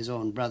 including his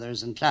own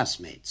brothers and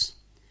classmates.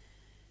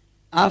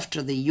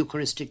 After the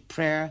Eucharistic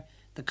prayer,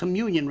 the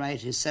communion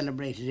rite is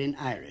celebrated in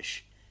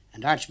Irish,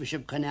 and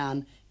Archbishop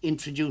Conan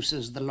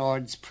introduces the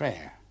Lord's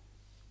Prayer.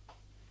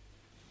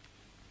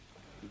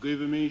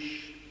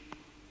 Guvamish,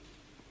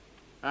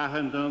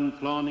 Ahandan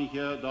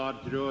Flanicha dar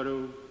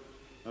Droro,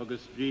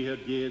 August Briher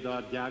de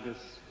dar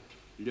Jagas,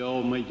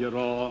 Leo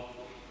Majora,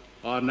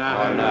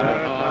 Arnara,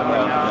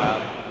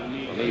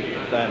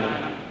 Liechtenstein,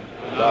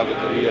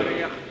 Dagotria,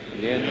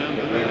 Yen,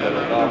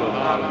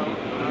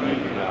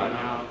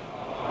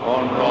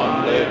 Ron,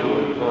 Lehu,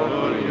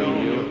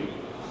 Cornu,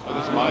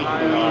 August Mike,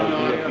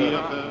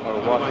 or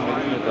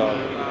Washington,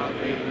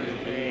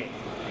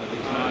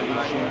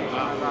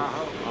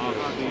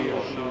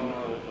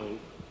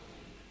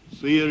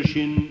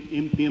 Sweershin,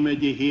 Impime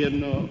de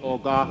Hirna, O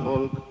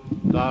Gaholk,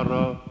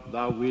 Dara,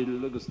 Da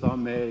Will, August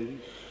May.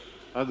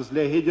 Agus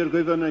le hidir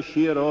gyfan a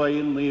sir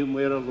oen liam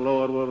wyr y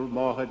glorwyr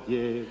mohad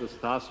ie, agus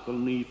tasgol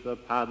nifa,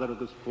 padar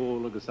agus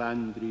Paul agus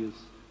Andrews,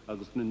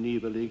 agus na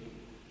nifelig.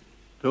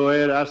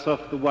 Toer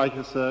asoch dy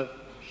waithasa,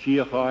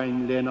 siach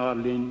oen len ar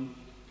lyn.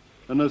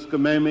 Yn ys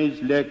gymemid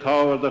le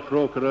cawr dy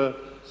chrocra,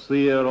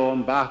 sir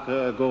o'n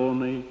baca a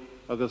goni,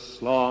 agus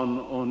slán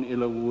o'n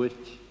ila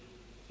wwyd.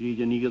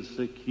 Ryd yn igad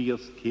sa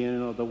cias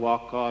cyn o dy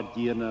wacar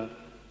diana,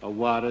 a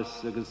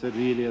waris agus a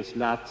rilias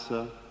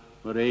latsa,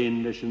 mar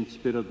ein leis yn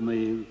spirit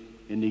neil,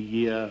 in the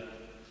year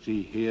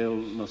she hail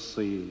na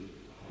seal.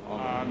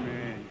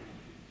 Amen.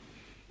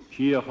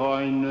 Chia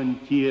hoin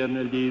and tier na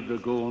lieve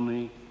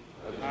goni.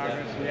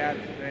 Agus liat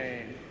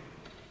vein.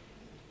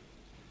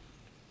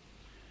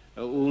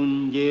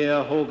 Un ye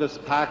hogus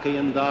paki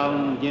and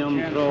down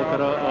yen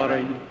trokera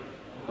oring.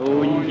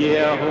 Un ye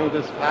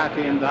hogus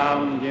paki and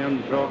down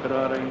yen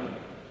trokera oring.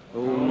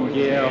 Un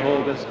ye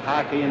hogus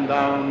paki and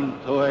down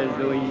toil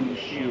doing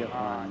chia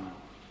hoin.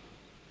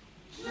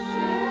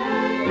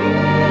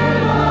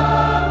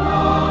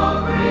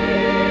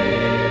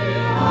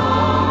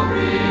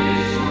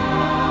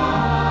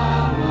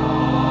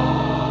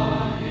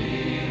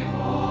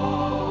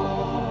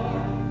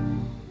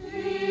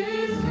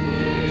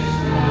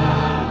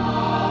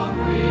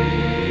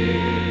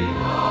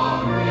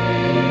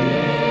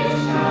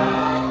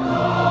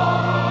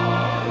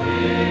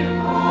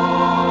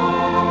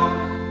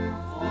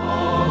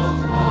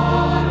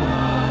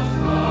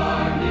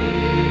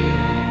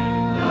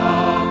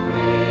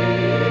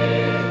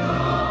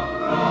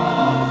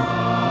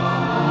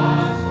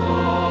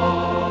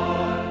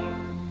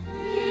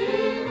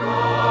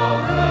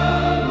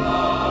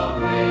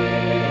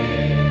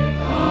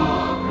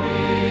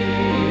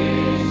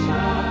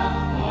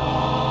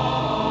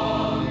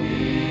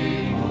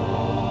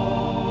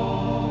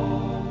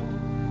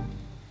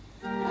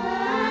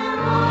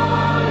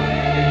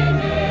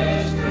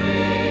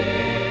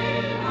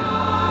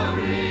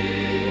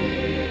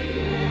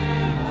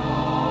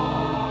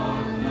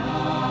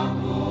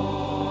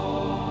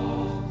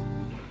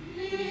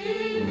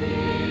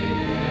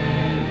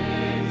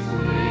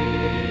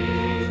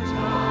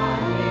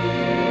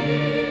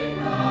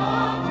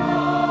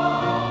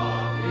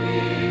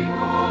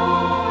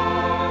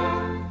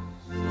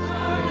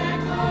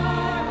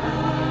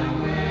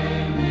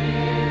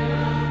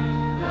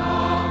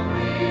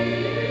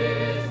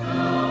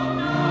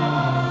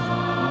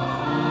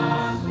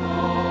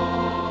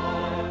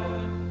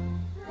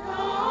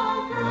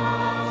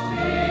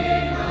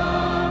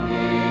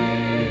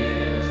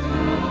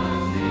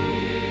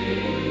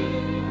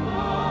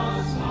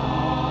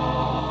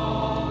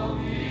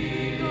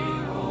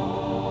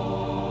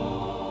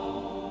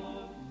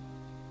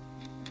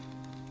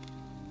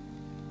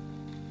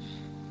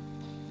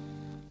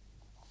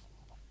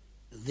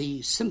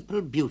 the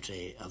simple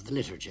beauty of the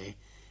liturgy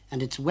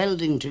and its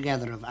welding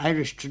together of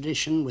Irish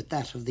tradition with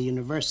that of the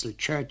Universal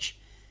Church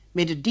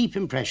made a deep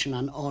impression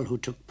on all who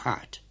took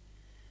part.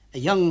 A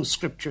young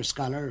scripture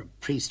scholar,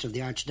 priest of the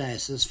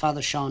Archdiocese,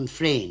 Father Sean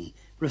Frayne,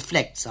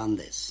 reflects on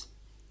this.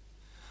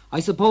 I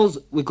suppose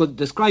we could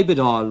describe it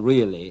all,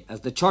 really,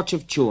 as the Church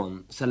of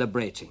Tuam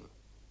celebrating.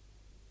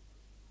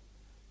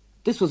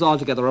 This was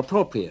altogether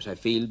appropriate, I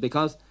feel,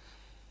 because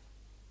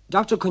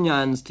Dr.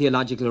 Cunyan's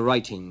theological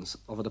writings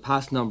over the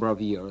past number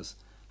of years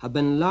have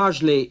been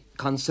largely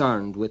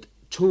concerned with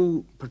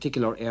two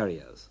particular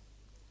areas.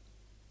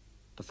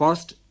 The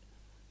first,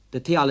 the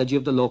theology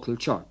of the local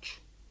church.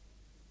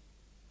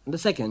 And the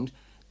second,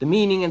 the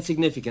meaning and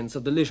significance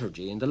of the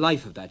liturgy in the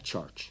life of that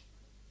church.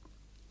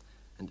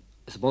 And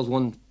I suppose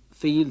one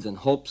feels and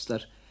hopes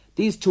that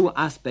these two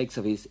aspects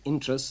of his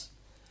interests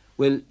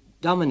will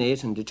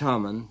dominate and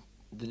determine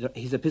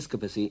his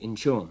episcopacy in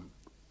Tuam.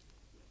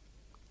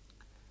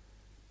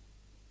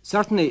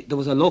 Certainly there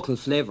was a local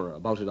flavour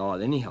about it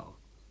all anyhow.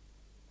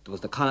 There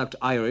was the Connacht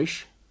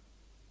Irish,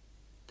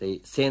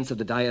 the saints of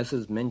the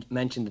diocese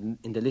mentioned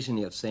in the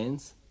Litany of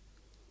Saints,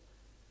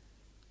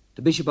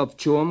 the Bishop of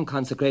Tuam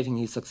consecrating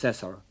his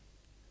successor,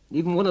 and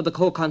even one of the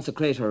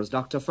co-consecrators,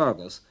 Dr.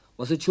 Fergus,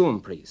 was a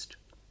Tuam priest.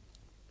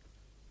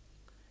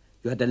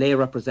 You had the lay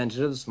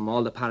representatives from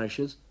all the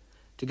parishes,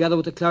 together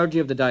with the clergy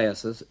of the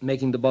diocese,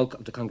 making the bulk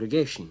of the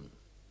congregation.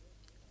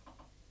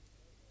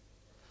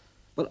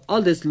 But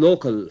all this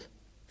local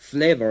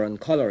flavour and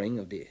colouring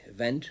of the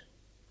event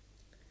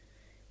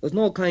was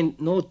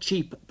no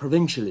cheap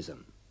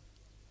provincialism.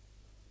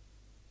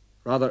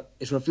 Rather,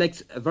 it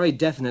reflects a very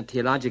definite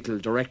theological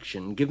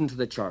direction given to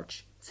the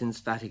Church since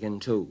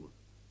Vatican II.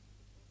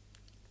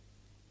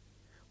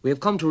 We have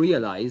come to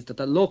realise that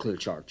the local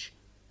Church,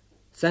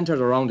 centred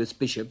around its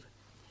bishop,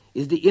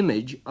 is the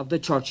image of the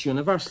Church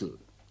Universal,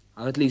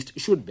 or at least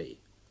should be.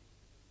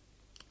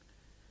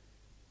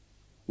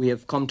 We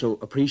have come to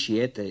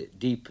appreciate the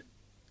deep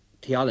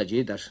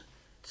theology that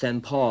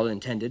St. Paul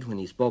intended when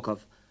he spoke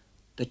of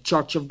the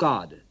Church of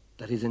God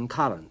that is in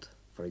Corinth,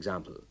 for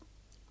example.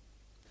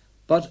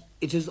 But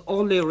it is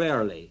only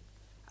rarely,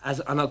 as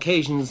on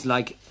occasions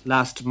like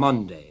last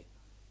Monday,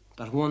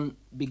 that one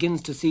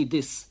begins to see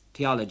this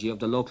theology of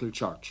the local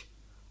church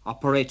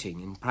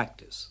operating in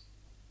practice.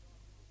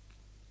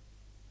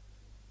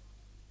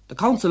 The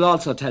Council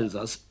also tells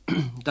us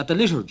that the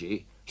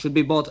liturgy should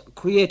be both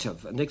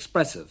creative and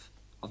expressive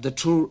of the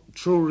true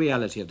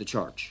reality of the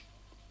Church.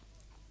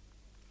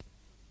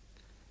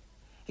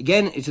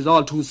 Again, it is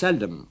all too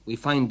seldom we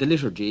find the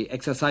liturgy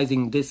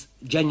exercising this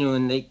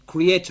genuinely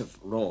creative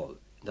role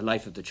in the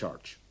life of the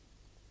Church.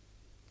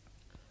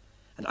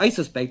 And I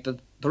suspect that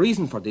the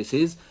reason for this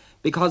is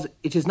because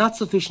it is not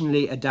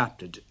sufficiently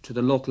adapted to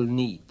the local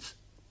needs.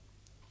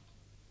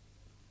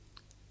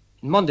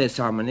 In Monday's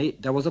ceremony,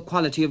 there was a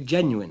quality of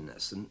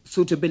genuineness and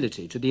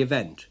suitability to the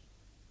event.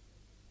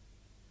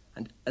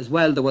 And as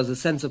well, there was a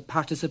sense of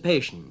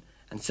participation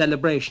and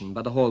celebration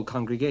by the whole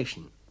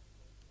congregation.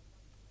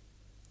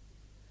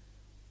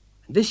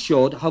 This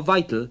showed how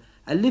vital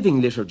a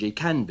living liturgy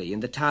can be in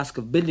the task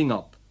of building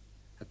up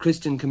a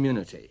Christian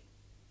community,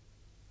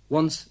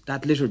 once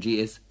that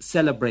liturgy is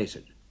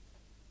celebrated.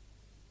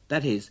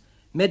 That is,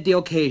 made the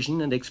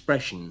occasion and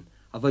expression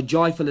of a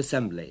joyful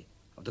assembly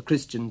of the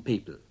Christian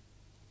people.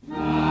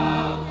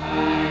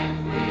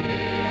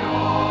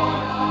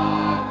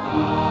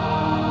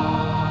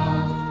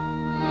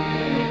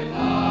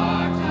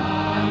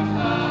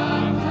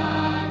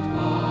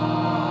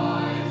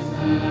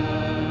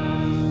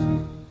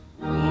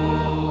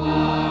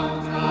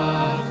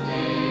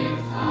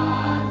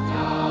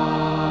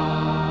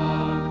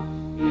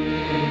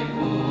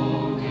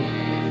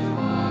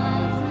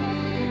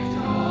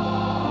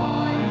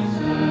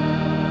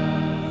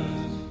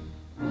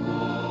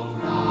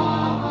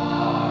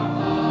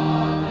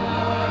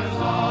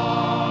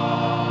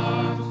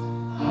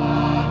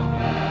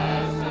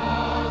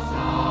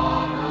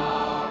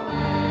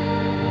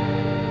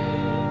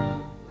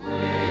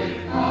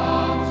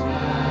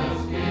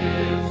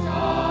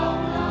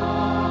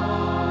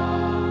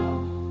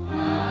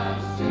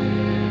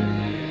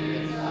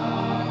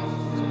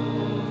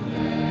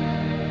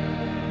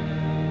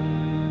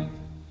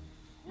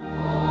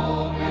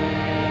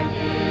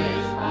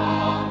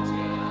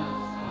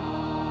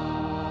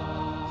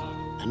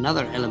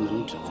 Another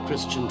element of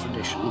Christian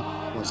tradition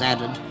was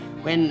added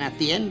when, at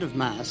the end of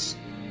Mass,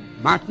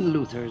 Martin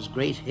Luther's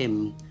great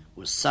hymn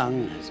was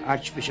sung as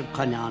Archbishop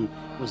Cunyan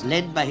was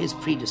led by his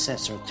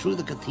predecessor through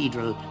the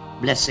cathedral,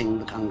 blessing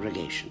the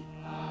congregation.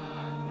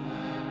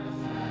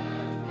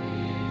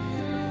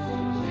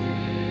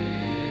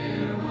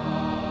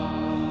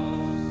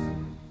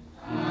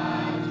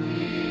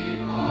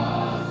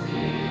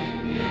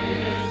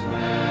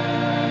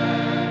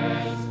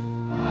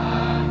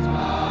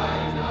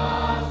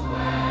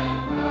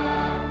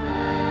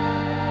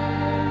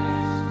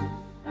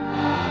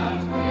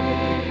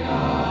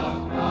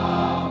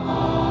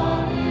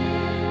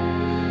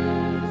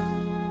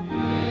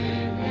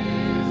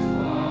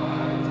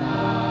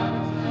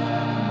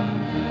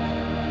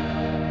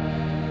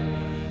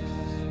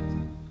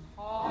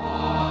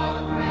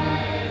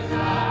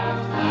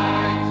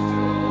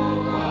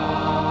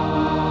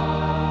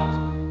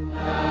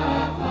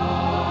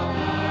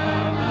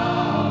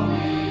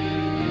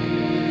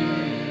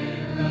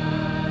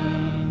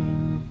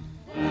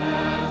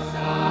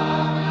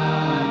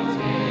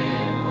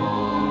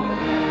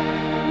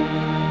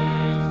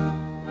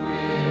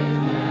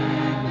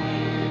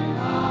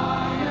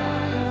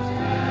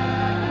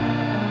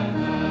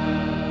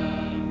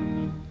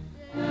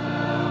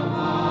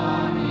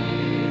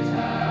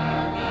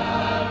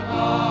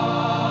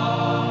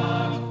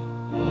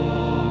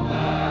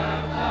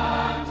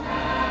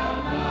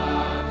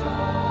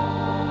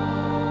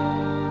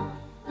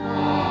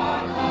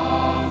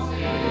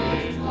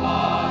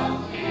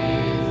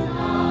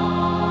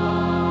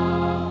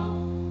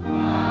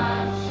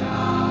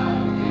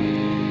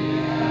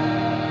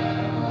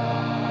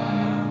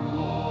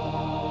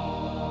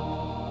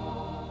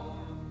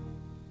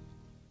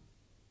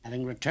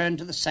 return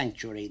to the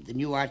sanctuary, the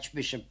new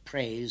Archbishop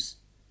prays,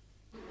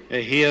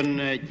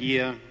 Hirna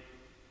dia,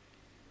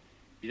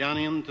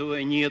 Iranian to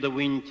any of the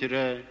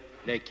winter,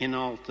 like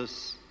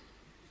Kinaltus,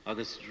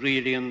 agus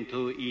Rillian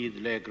to Eid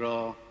le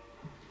Gra.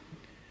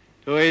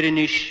 To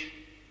Erinish,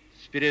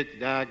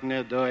 Spirit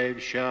Dagna Doib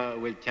Sha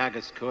will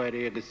tagas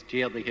Coeri agus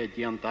Tiadihe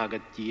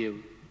Diantagat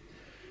Diu.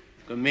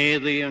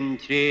 Gomedi and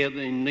Trade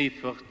in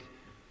Nifacht,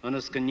 and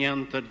as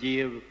Ganyantar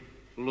Diu,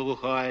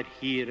 Luchair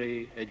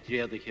Hiri, a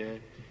Diadihe,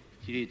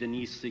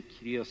 Tridanisi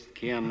Kriast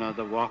Kemna,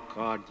 the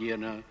Wakar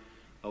Diana,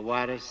 a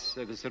Waris,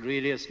 agus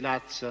Aurelius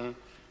Latza,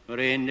 or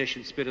English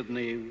Spirit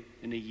New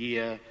in a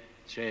year,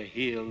 Tre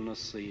Heal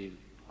Nasil.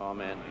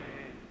 Amen.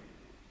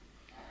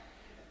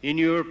 In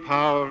your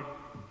power,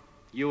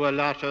 you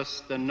allot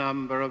us the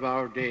number of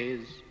our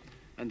days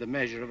and the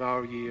measure of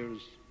our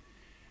years.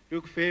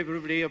 Look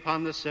favorably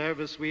upon the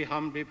service we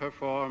humbly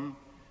perform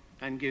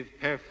and give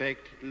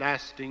perfect,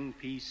 lasting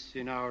peace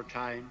in our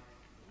time.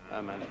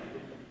 Amen.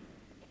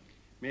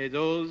 May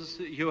those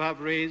you have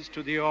raised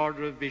to the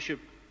order of bishop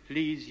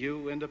please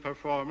you in the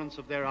performance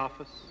of their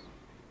office.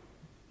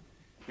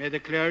 May the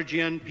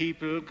clergy and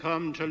people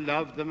come to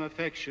love them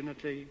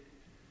affectionately,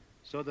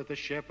 so that the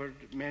shepherd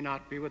may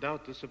not be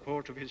without the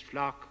support of his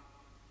flock,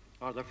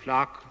 or the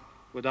flock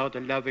without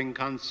the loving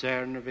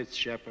concern of its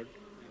shepherd.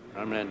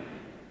 Amen.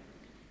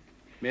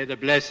 May the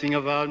blessing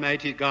of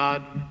Almighty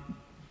God,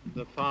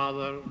 the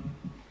Father,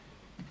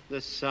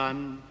 the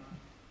Son,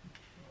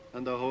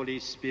 and the Holy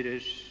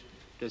Spirit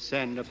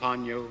descend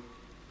upon you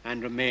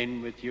and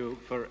remain with you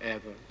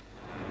forever.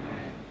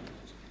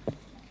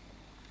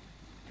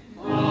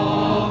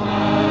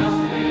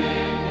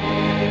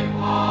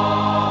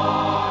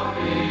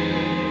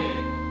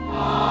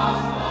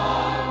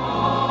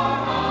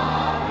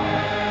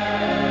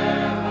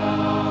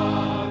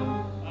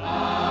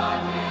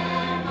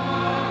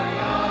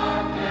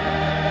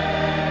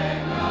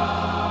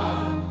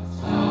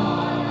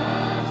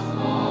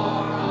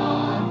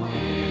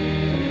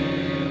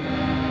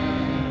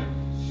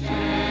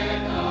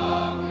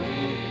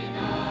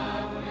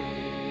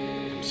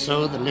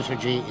 So the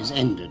liturgy is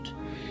ended.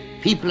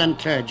 People and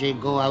clergy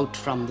go out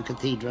from the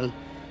cathedral,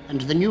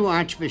 and the new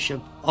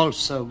Archbishop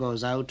also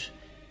goes out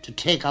to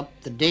take up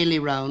the daily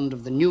round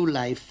of the new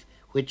life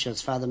which,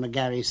 as Father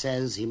McGarry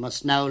says, he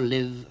must now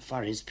live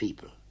for his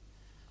people.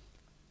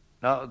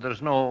 Now,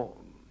 there's no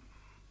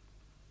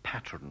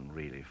pattern,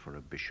 really, for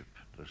a bishop.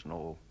 There's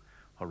no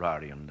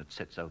horarium that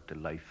sets out the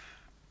life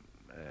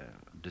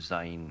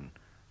design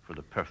for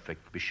the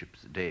perfect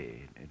bishop's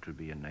day. It would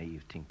be a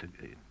naive thing to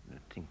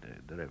think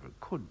that there ever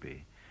could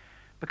be,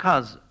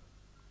 because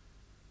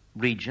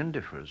region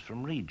differs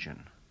from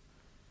region,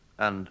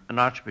 and an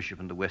archbishop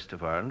in the west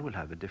of Ireland will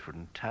have a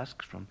different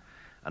task from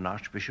an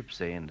archbishop,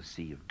 say, in the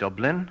See of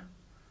Dublin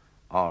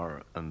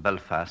or in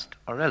Belfast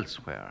or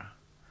elsewhere.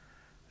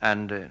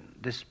 And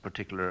this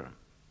particular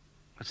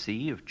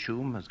See of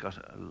Tuam has got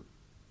a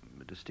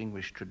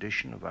distinguished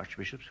tradition of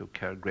archbishops who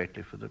care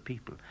greatly for the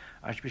people.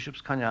 Archbishop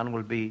Conyan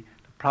will be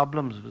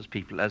problems of his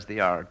people as they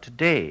are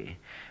today.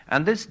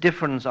 And this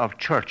difference of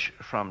church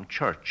from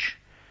church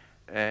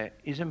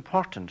is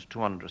important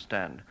to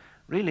understand.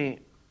 Really,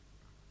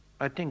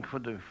 I think for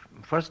the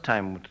first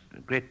time with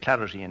great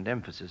clarity and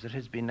emphasis, it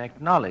has been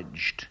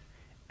acknowledged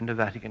in the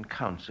Vatican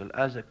Council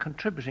as a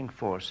contributing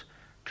force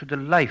to the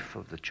life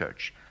of the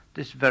church,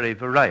 this very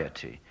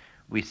variety.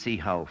 We see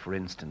how, for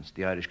instance,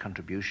 the Irish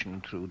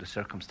contribution through the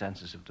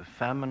circumstances of the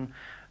famine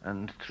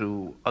and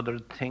through other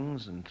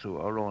things and through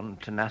our own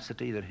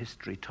tenacity that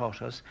history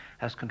taught us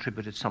has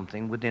contributed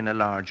something within a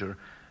larger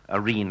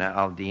arena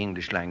of the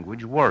English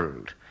language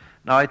world.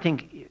 Now, I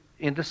think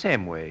in the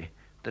same way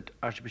that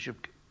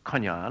Archbishop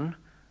Conyan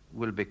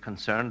will be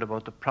concerned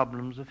about the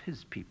problems of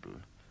his people.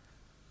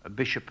 A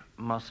bishop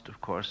must, of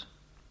course,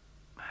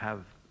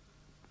 have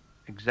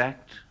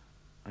exact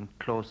and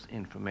close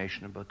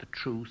information about the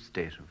true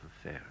state of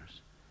affairs.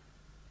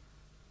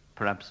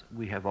 Perhaps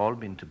we have all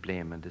been to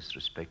blame in this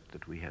respect,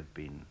 that we have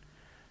been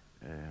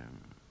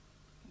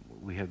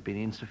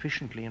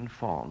insufficiently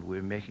informed.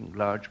 We're making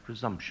large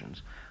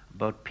presumptions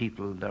about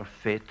people, their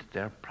faith,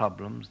 their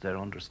problems, their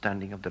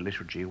understanding of the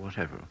liturgy,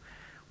 whatever.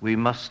 We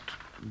must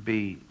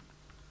be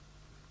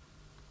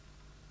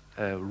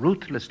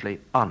ruthlessly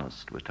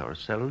honest with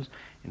ourselves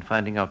in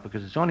finding out,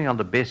 because it's only on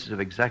the basis of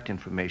exact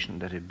information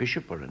that a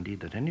bishop, or indeed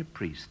that any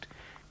priest,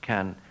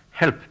 can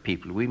help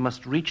people. We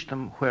must reach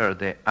them where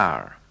they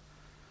are.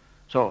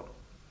 So,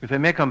 if I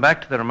may come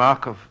back to the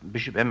remark of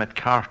Bishop Emmett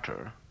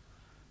Carter,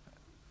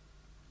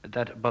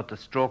 that about the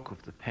stroke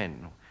of the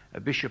pen, a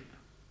bishop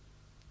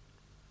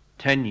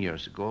 10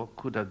 years ago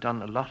could have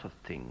done a lot of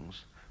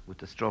things with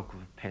the stroke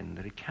of a pen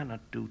that he cannot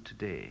do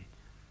today.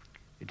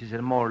 It is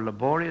a more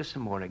laborious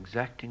and more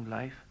exacting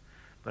life,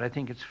 but I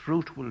think its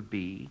fruit will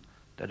be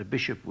that a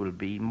bishop will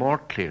be more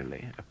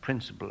clearly a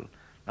principle,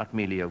 not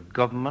merely of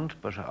government,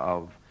 but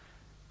of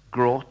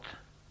growth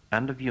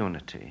and of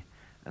unity,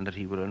 and that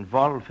he will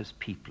involve his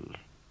people,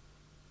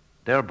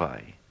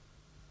 thereby,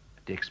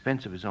 at the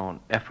expense of his own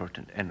effort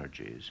and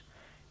energies,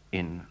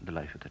 in the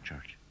life of the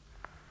church.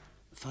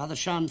 Father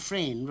Sean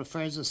Frayne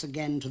refers us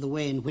again to the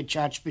way in which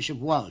Archbishop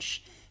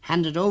Walsh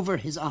handed over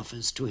his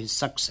office to his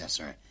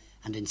successor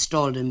and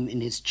installed him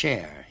in his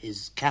chair,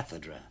 his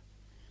cathedra.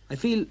 I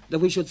feel that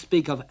we should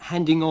speak of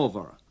handing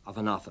over of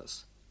an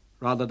office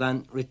rather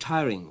than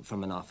retiring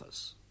from an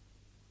office,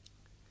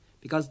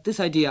 because this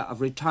idea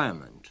of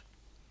retirement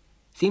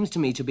seems to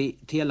me to be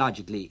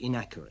theologically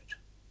inaccurate.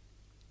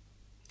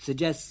 It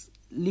suggests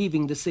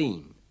leaving the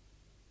scene,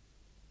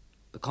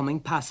 becoming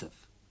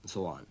passive, and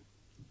so on.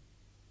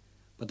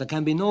 But there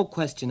can be no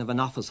question of an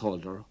office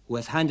holder who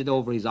has handed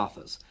over his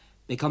office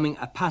becoming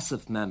a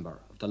passive member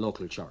of the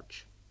local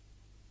church.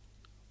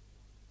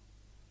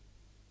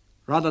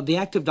 Rather, the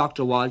act of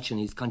Dr. Walsh and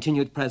his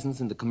continued presence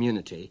in the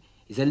community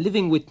is a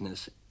living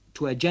witness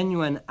to a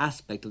genuine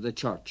aspect of the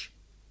church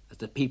as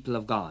the people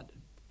of God,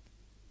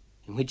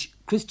 in which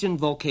Christian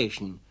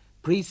vocation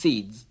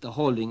precedes the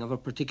holding of a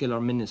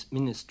particular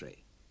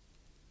ministry.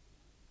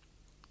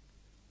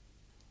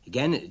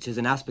 Again, it is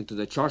an aspect of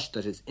the church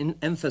that is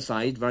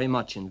emphasized very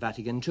much in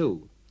Vatican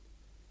II.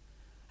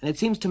 And it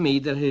seems to me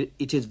that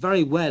it is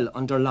very well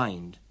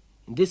underlined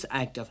in this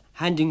act of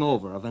handing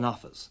over of an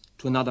office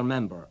to another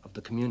member of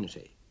the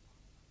community.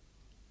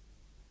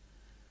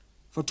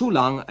 For too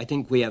long, I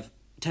think we have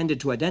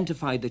tended to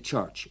identify the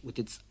church with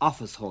its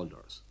office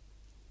holders.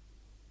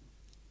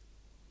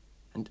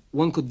 And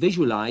one could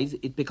visualize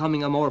it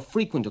becoming a more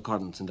frequent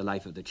occurrence in the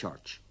life of the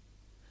church,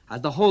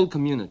 as the whole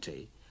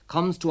community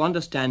comes to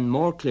understand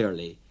more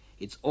clearly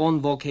its own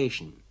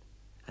vocation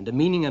and the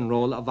meaning and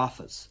role of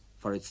office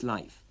for its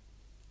life.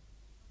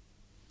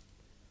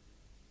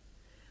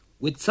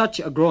 With such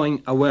a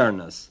growing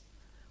awareness,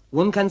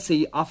 one can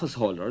see office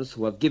holders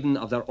who have given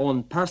of their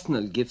own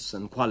personal gifts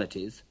and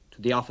qualities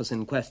to the office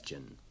in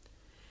question,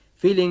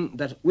 feeling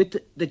that with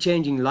the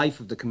changing life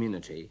of the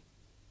community,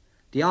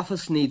 the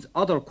office needs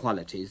other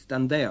qualities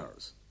than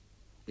theirs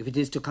if it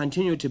is to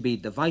continue to be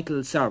the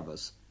vital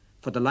service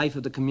for the life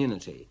of the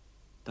community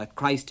that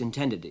Christ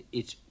intended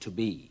it to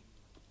be.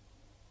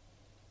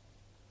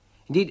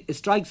 Indeed, it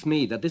strikes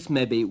me that this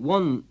may be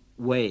one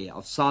way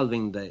of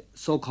solving the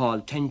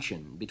so-called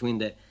tension between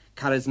the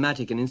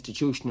charismatic and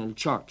institutional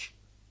church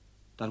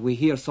that we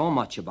hear so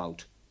much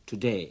about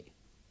today.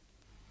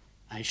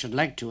 I should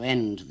like to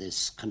end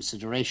this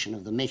consideration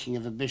of the making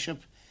of a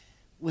bishop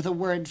with a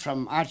word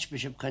from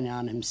Archbishop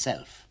Cognan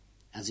himself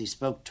as he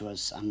spoke to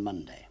us on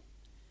Monday.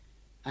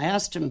 I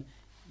asked him,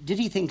 did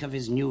he think of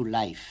his new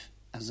life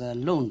as a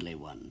lonely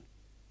one,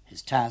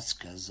 his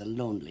task as a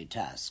lonely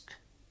task?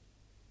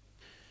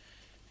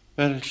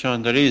 Well,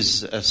 Sean, there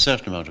is a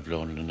certain amount of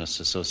loneliness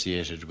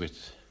associated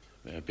with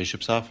a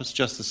bishop's office,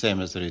 just the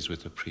same as there is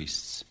with a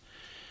priest's.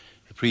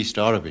 A priest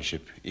or a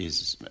bishop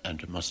is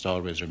and must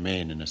always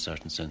remain, in a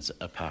certain sense,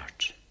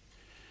 apart.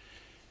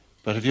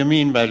 But if you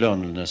mean by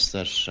loneliness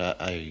that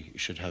I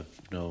should have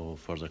no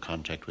further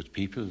contact with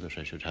people, that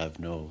I should have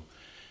no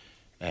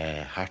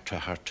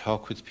heart-to-heart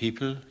talk with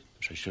people,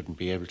 that I shouldn't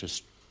be able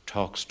to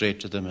talk straight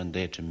to them and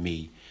they to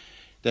me,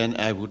 then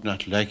I would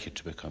not like it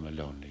to become a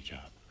lonely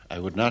job. I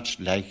would not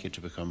like it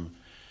to become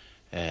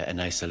an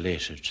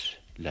isolated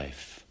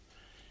life.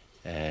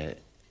 A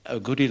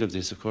good deal of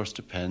this, of course,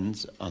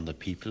 depends on the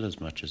people as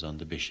much as on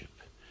the bishop.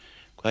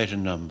 Quite a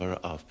number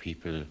of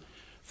people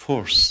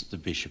force the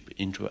bishop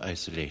into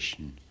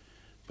isolation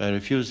by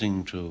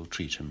refusing to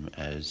treat him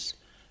as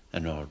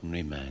an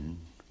ordinary man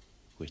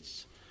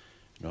with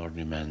an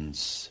ordinary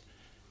man's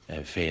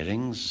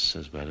failings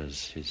as well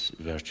as his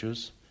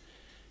virtues,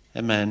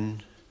 a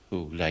man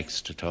who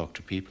likes to talk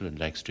to people and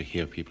likes to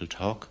hear people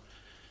talk,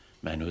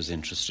 a man who is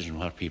interested in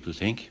what people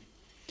think.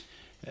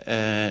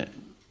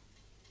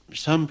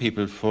 Some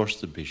people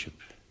force the bishop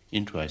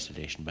into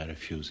isolation by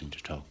refusing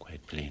to talk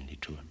quite plainly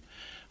to him.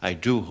 I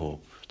do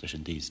hope that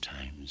in these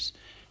times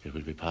it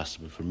will be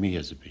possible for me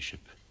as a bishop,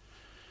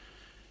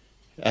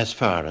 as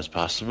far as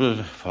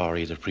possible for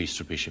either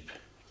priest or bishop,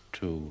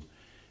 to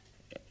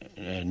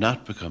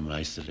not become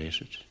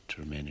isolated,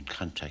 to remain in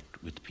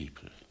contact with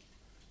people.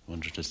 I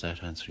wonder, does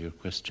that answer your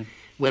question?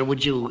 Well,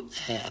 would you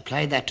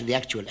apply that to the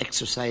actual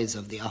exercise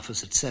of the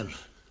office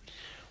itself?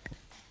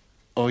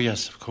 Oh,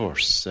 yes, of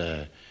course.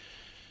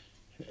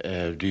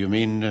 Do you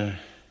mean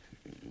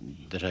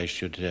that I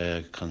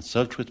should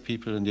consult with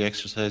people in the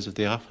exercise of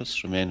the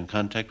office, remain in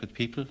contact with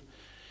people?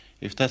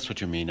 If that's what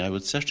you mean, I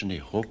would certainly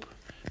hope,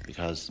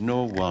 because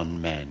no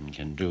one man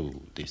can do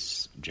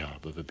this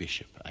job of a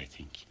bishop, I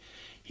think.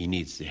 He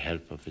needs the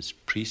help of his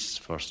priests,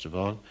 first of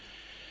all,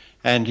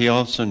 and he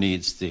also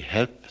needs the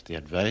help, the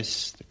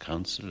advice, the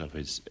counsel of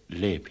his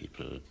lay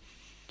people.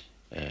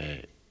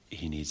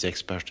 He needs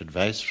expert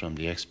advice from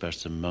the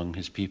experts among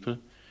his people.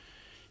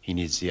 He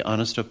needs the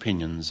honest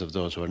opinions of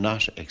those who are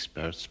not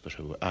experts, but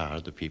who are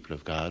the people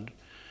of God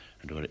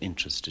and who are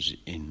interested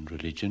in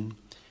religion,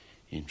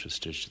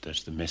 interested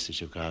that the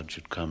message of God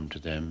should come to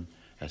them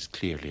as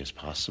clearly as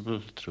possible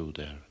through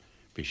their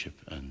bishop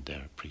and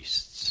their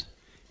priests.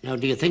 Now,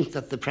 do you think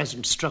that the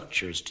present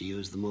structures, to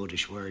use the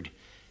modish word,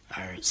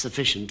 are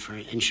sufficient for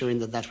ensuring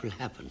that that will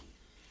happen?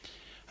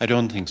 I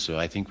don't think so.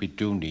 I think we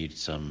do need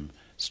some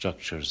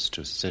structures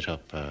to set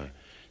up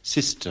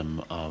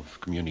system of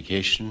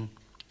communication,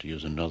 to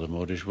use another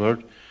modish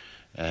word,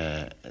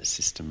 a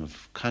system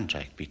of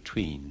contact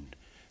between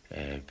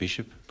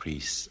bishop,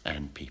 priests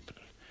and people.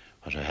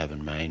 What I have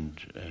in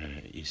mind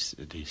is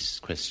this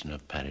question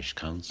of parish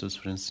councils,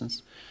 for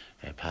instance,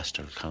 a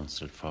pastoral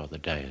council for the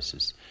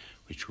diocese,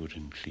 which would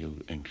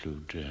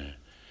include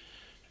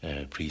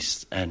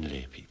priests and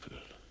lay people.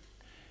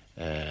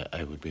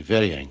 I would be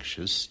very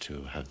anxious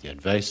to have the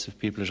advice of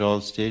people at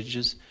all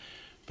stages,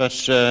 but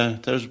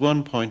there's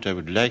one point I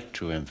would like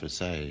to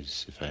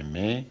emphasize, if I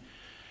may,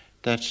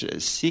 that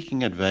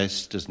seeking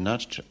advice does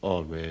not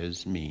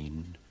always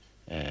mean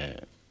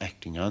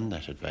acting on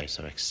that advice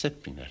or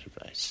accepting that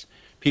advice.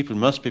 People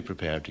must be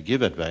prepared to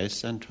give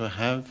advice and to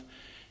have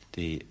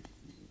the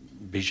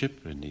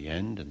bishop in the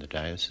end and the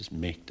diocese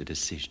make the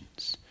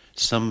decisions.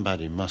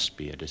 Somebody must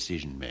be a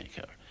decision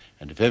maker.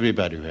 And if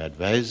everybody who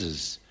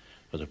advises,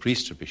 whether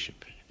priest or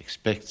bishop,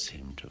 expects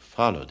him to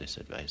follow this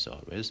advice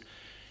always,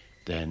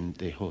 then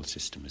the whole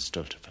system is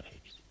stultified.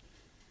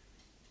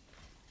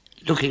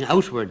 Looking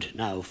outward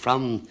now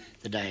from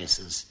the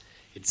diocese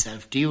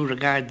itself, do you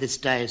regard this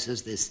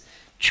diocese, this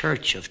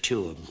Church of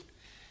Tuam,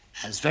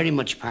 as very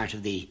much part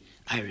of the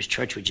Irish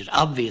Church, which it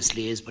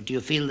obviously is, but do you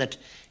feel that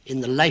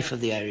in the life of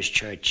the Irish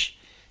Church,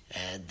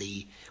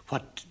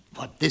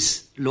 what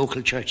this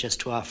local church has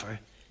to offer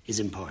is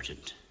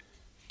important?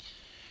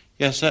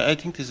 Yes, I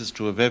think this is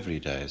true of every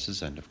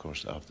diocese and, of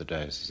course, of the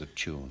Diocese of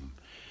Tuam.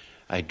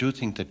 I do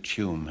think that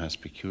Tuam has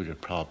peculiar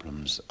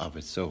problems of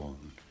its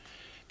own,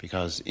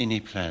 because any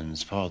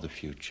plans for the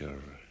future,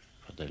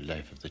 for the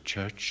life of the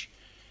church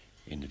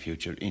in the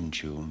future in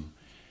Tuam,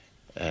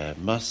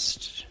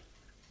 must,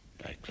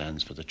 like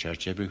plans for the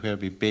church everywhere,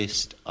 be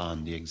based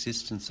on the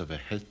existence of a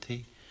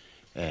healthy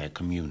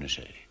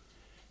community,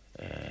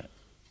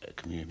 a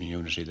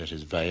community that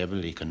is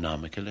viable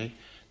economically,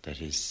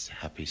 that is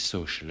happy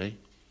socially.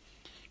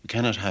 You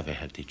cannot have a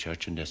healthy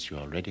church unless you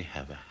already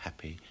have a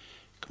happy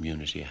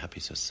community, a happy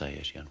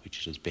society on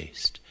which it is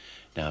based.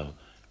 Now,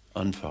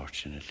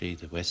 unfortunately,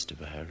 the west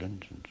of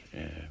Ireland,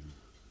 and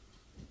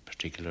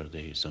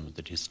particularly some of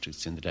the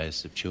districts in the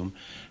Diocese of Tuam,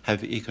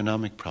 have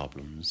economic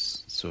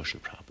problems, social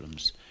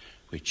problems,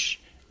 which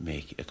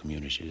make a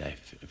community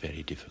life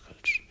very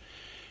difficult.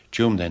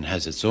 Tuam then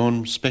has its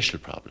own special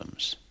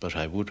problems, but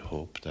I would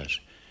hope that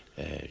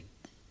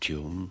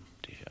Tuam,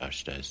 the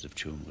Archdiocese of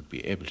Tuam, would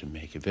be able to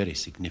make a very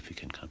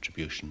significant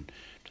contribution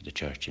to the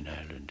Church in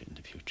Ireland in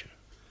the future.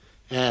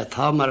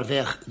 Tá mar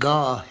bheith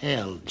gá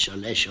héal se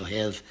leis ó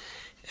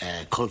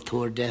heh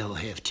cultúr de, ó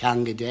heh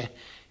teanga de.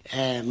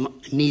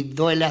 Ní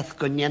dóileth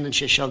go nhéanann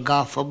se seo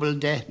gá phobal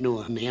de,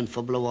 nó an éon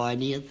phobal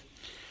amháin iad?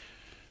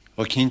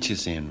 Ó cinnte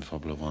is éon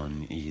phobal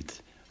amháin iad,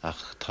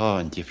 ach tá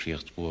an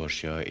difriocht bór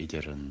seo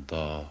idir an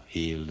dá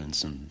híl an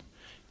san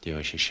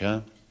dióise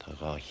se, tá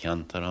gá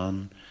cheantar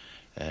an,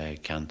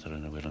 cantar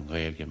an bhfuil an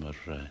ghaeilge mar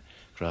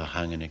rá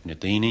hangan ag na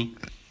daoine,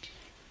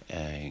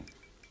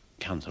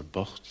 cantar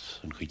bocht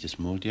an chuideas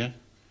módia,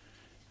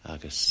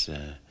 agus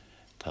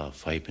tá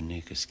feibanna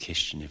agus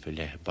cisteanna bhfuil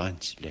lethe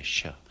baint leis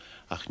seo.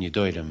 Ach ní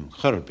dóilem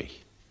chorbe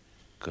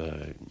go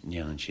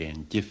nhéanann sé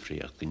an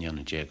difriocht, go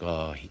nhéanann sé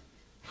gá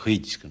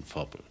chuid gan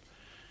phobal.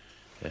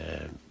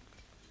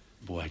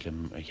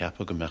 Bhailim a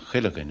cheappa go meach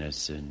chuilegan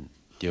is an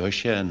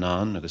dióise an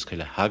án agus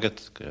chuile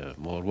hagat go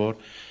mórmór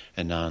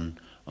an án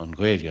an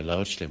ghaeilge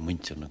láit le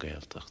muinte na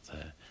Gaeltacht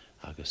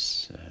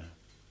agus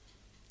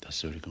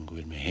tásúla an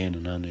ghuiil me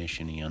héan an é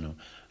sin í anú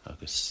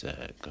agus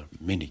gur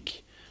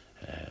minic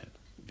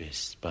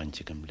bheits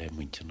bainte gom le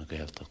muinte na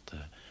Gaeltacht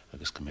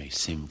agus go méid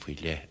sim faoi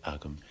le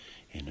agam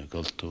ina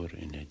gultúr,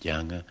 ina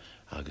deanga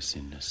agus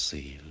ina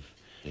síl.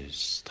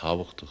 Is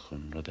táhachtach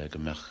an rud go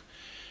meach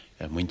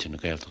muinte na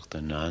Gaeltacht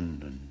an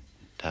an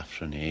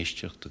tafran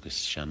éisteocht agus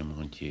seanam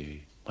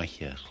chuntí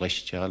maiche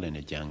chleisteáil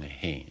ina deanga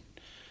héin.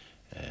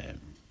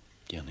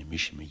 Deanna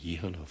mis me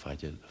díhol ó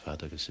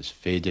fad agus is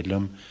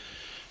féidirlum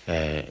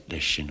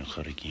leis sin a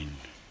chorigín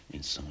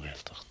in san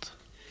Gaeltacht.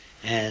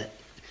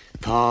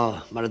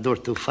 Tá mar a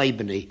dúirtú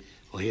feibanna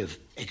ó heh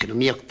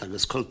economíocht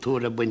agus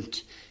cultúra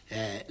buint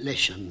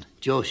leis an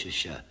dióise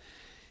se.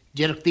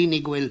 Dearach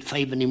daoine go bhfuil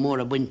feibanna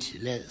mór a buint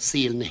le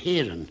síl na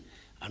héireann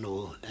an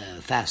ó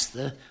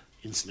feasta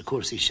in na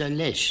cuasaí se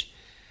leis.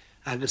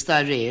 Agus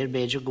tá réir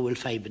beidir go bhfuil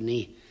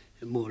feibanna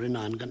mór in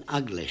an gan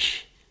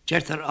agleis.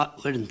 Deirtar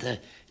uirnta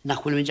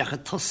nach bhfuil deacha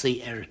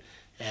tosaí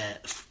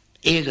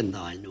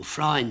éigeandáil nó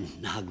fráin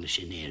na hagla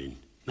sin éireann.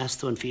 Meas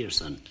tú an fíor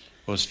san?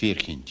 Os fíor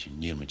cinnt,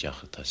 níl me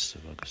deacha tosa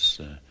agus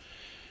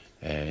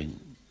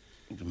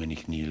go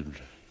minic níl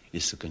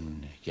is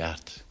an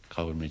gheart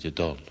cabhar me de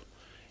dul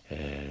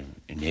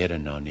in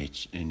éan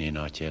in éon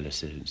áiteile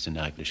san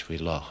agleis faoi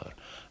láchar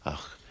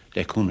ach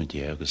le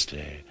cúnadí agus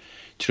le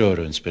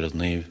treoire an spirit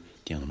naomh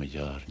déanana me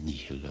dear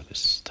níhil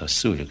agus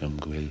tásúla gom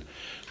go bhfuil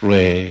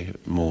ré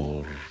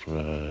mór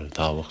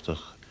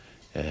táhachtach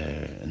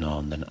an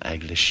án den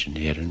agleis in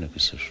éan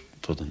agus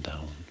fud an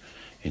dam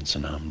in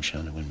san am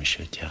sean a bhfuil me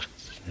sé teacht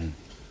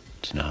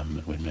san am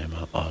a bhfuil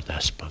me ád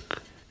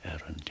aspag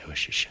an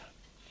dióise se.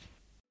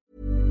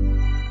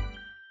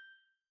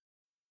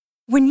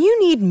 When you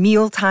need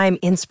mealtime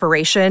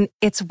inspiration,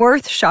 it's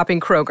worth shopping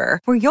Kroger,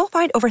 where you'll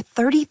find over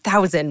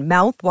 30,000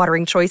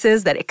 mouth-watering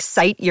choices that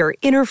excite your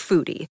inner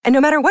foodie. And no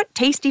matter what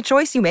tasty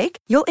choice you make,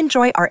 you'll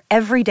enjoy our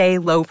everyday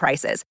low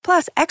prices,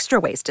 plus extra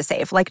ways to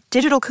save, like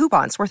digital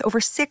coupons worth over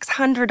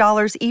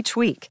 $600 each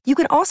week. You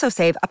can also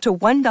save up to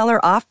 $1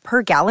 off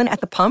per gallon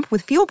at the pump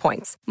with fuel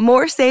points.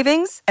 More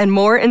savings and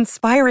more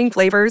inspiring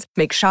flavors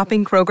make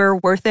shopping Kroger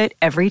worth it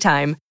every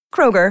time.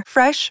 Kroger,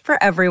 fresh for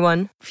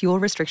everyone. Fuel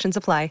restrictions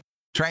apply.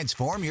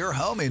 Transform your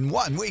home in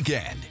one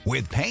weekend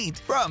with paint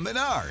from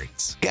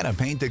Menards. Get a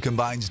paint that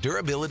combines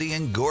durability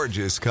and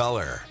gorgeous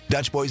color.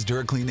 Dutch Boys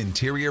DuraClean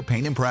Interior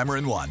Paint and Primer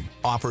in One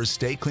offers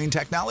Stay Clean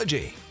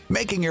technology,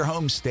 making your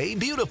home stay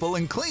beautiful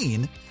and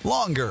clean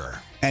longer.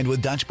 And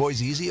with Dutch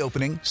Boys Easy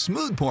Opening,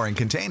 Smooth Pouring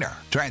Container,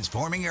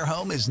 transforming your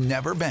home has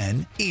never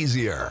been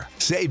easier.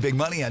 Save big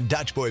money on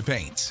Dutch Boy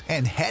paints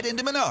and head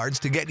into Menards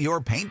to get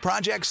your paint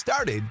project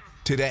started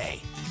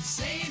today.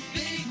 Save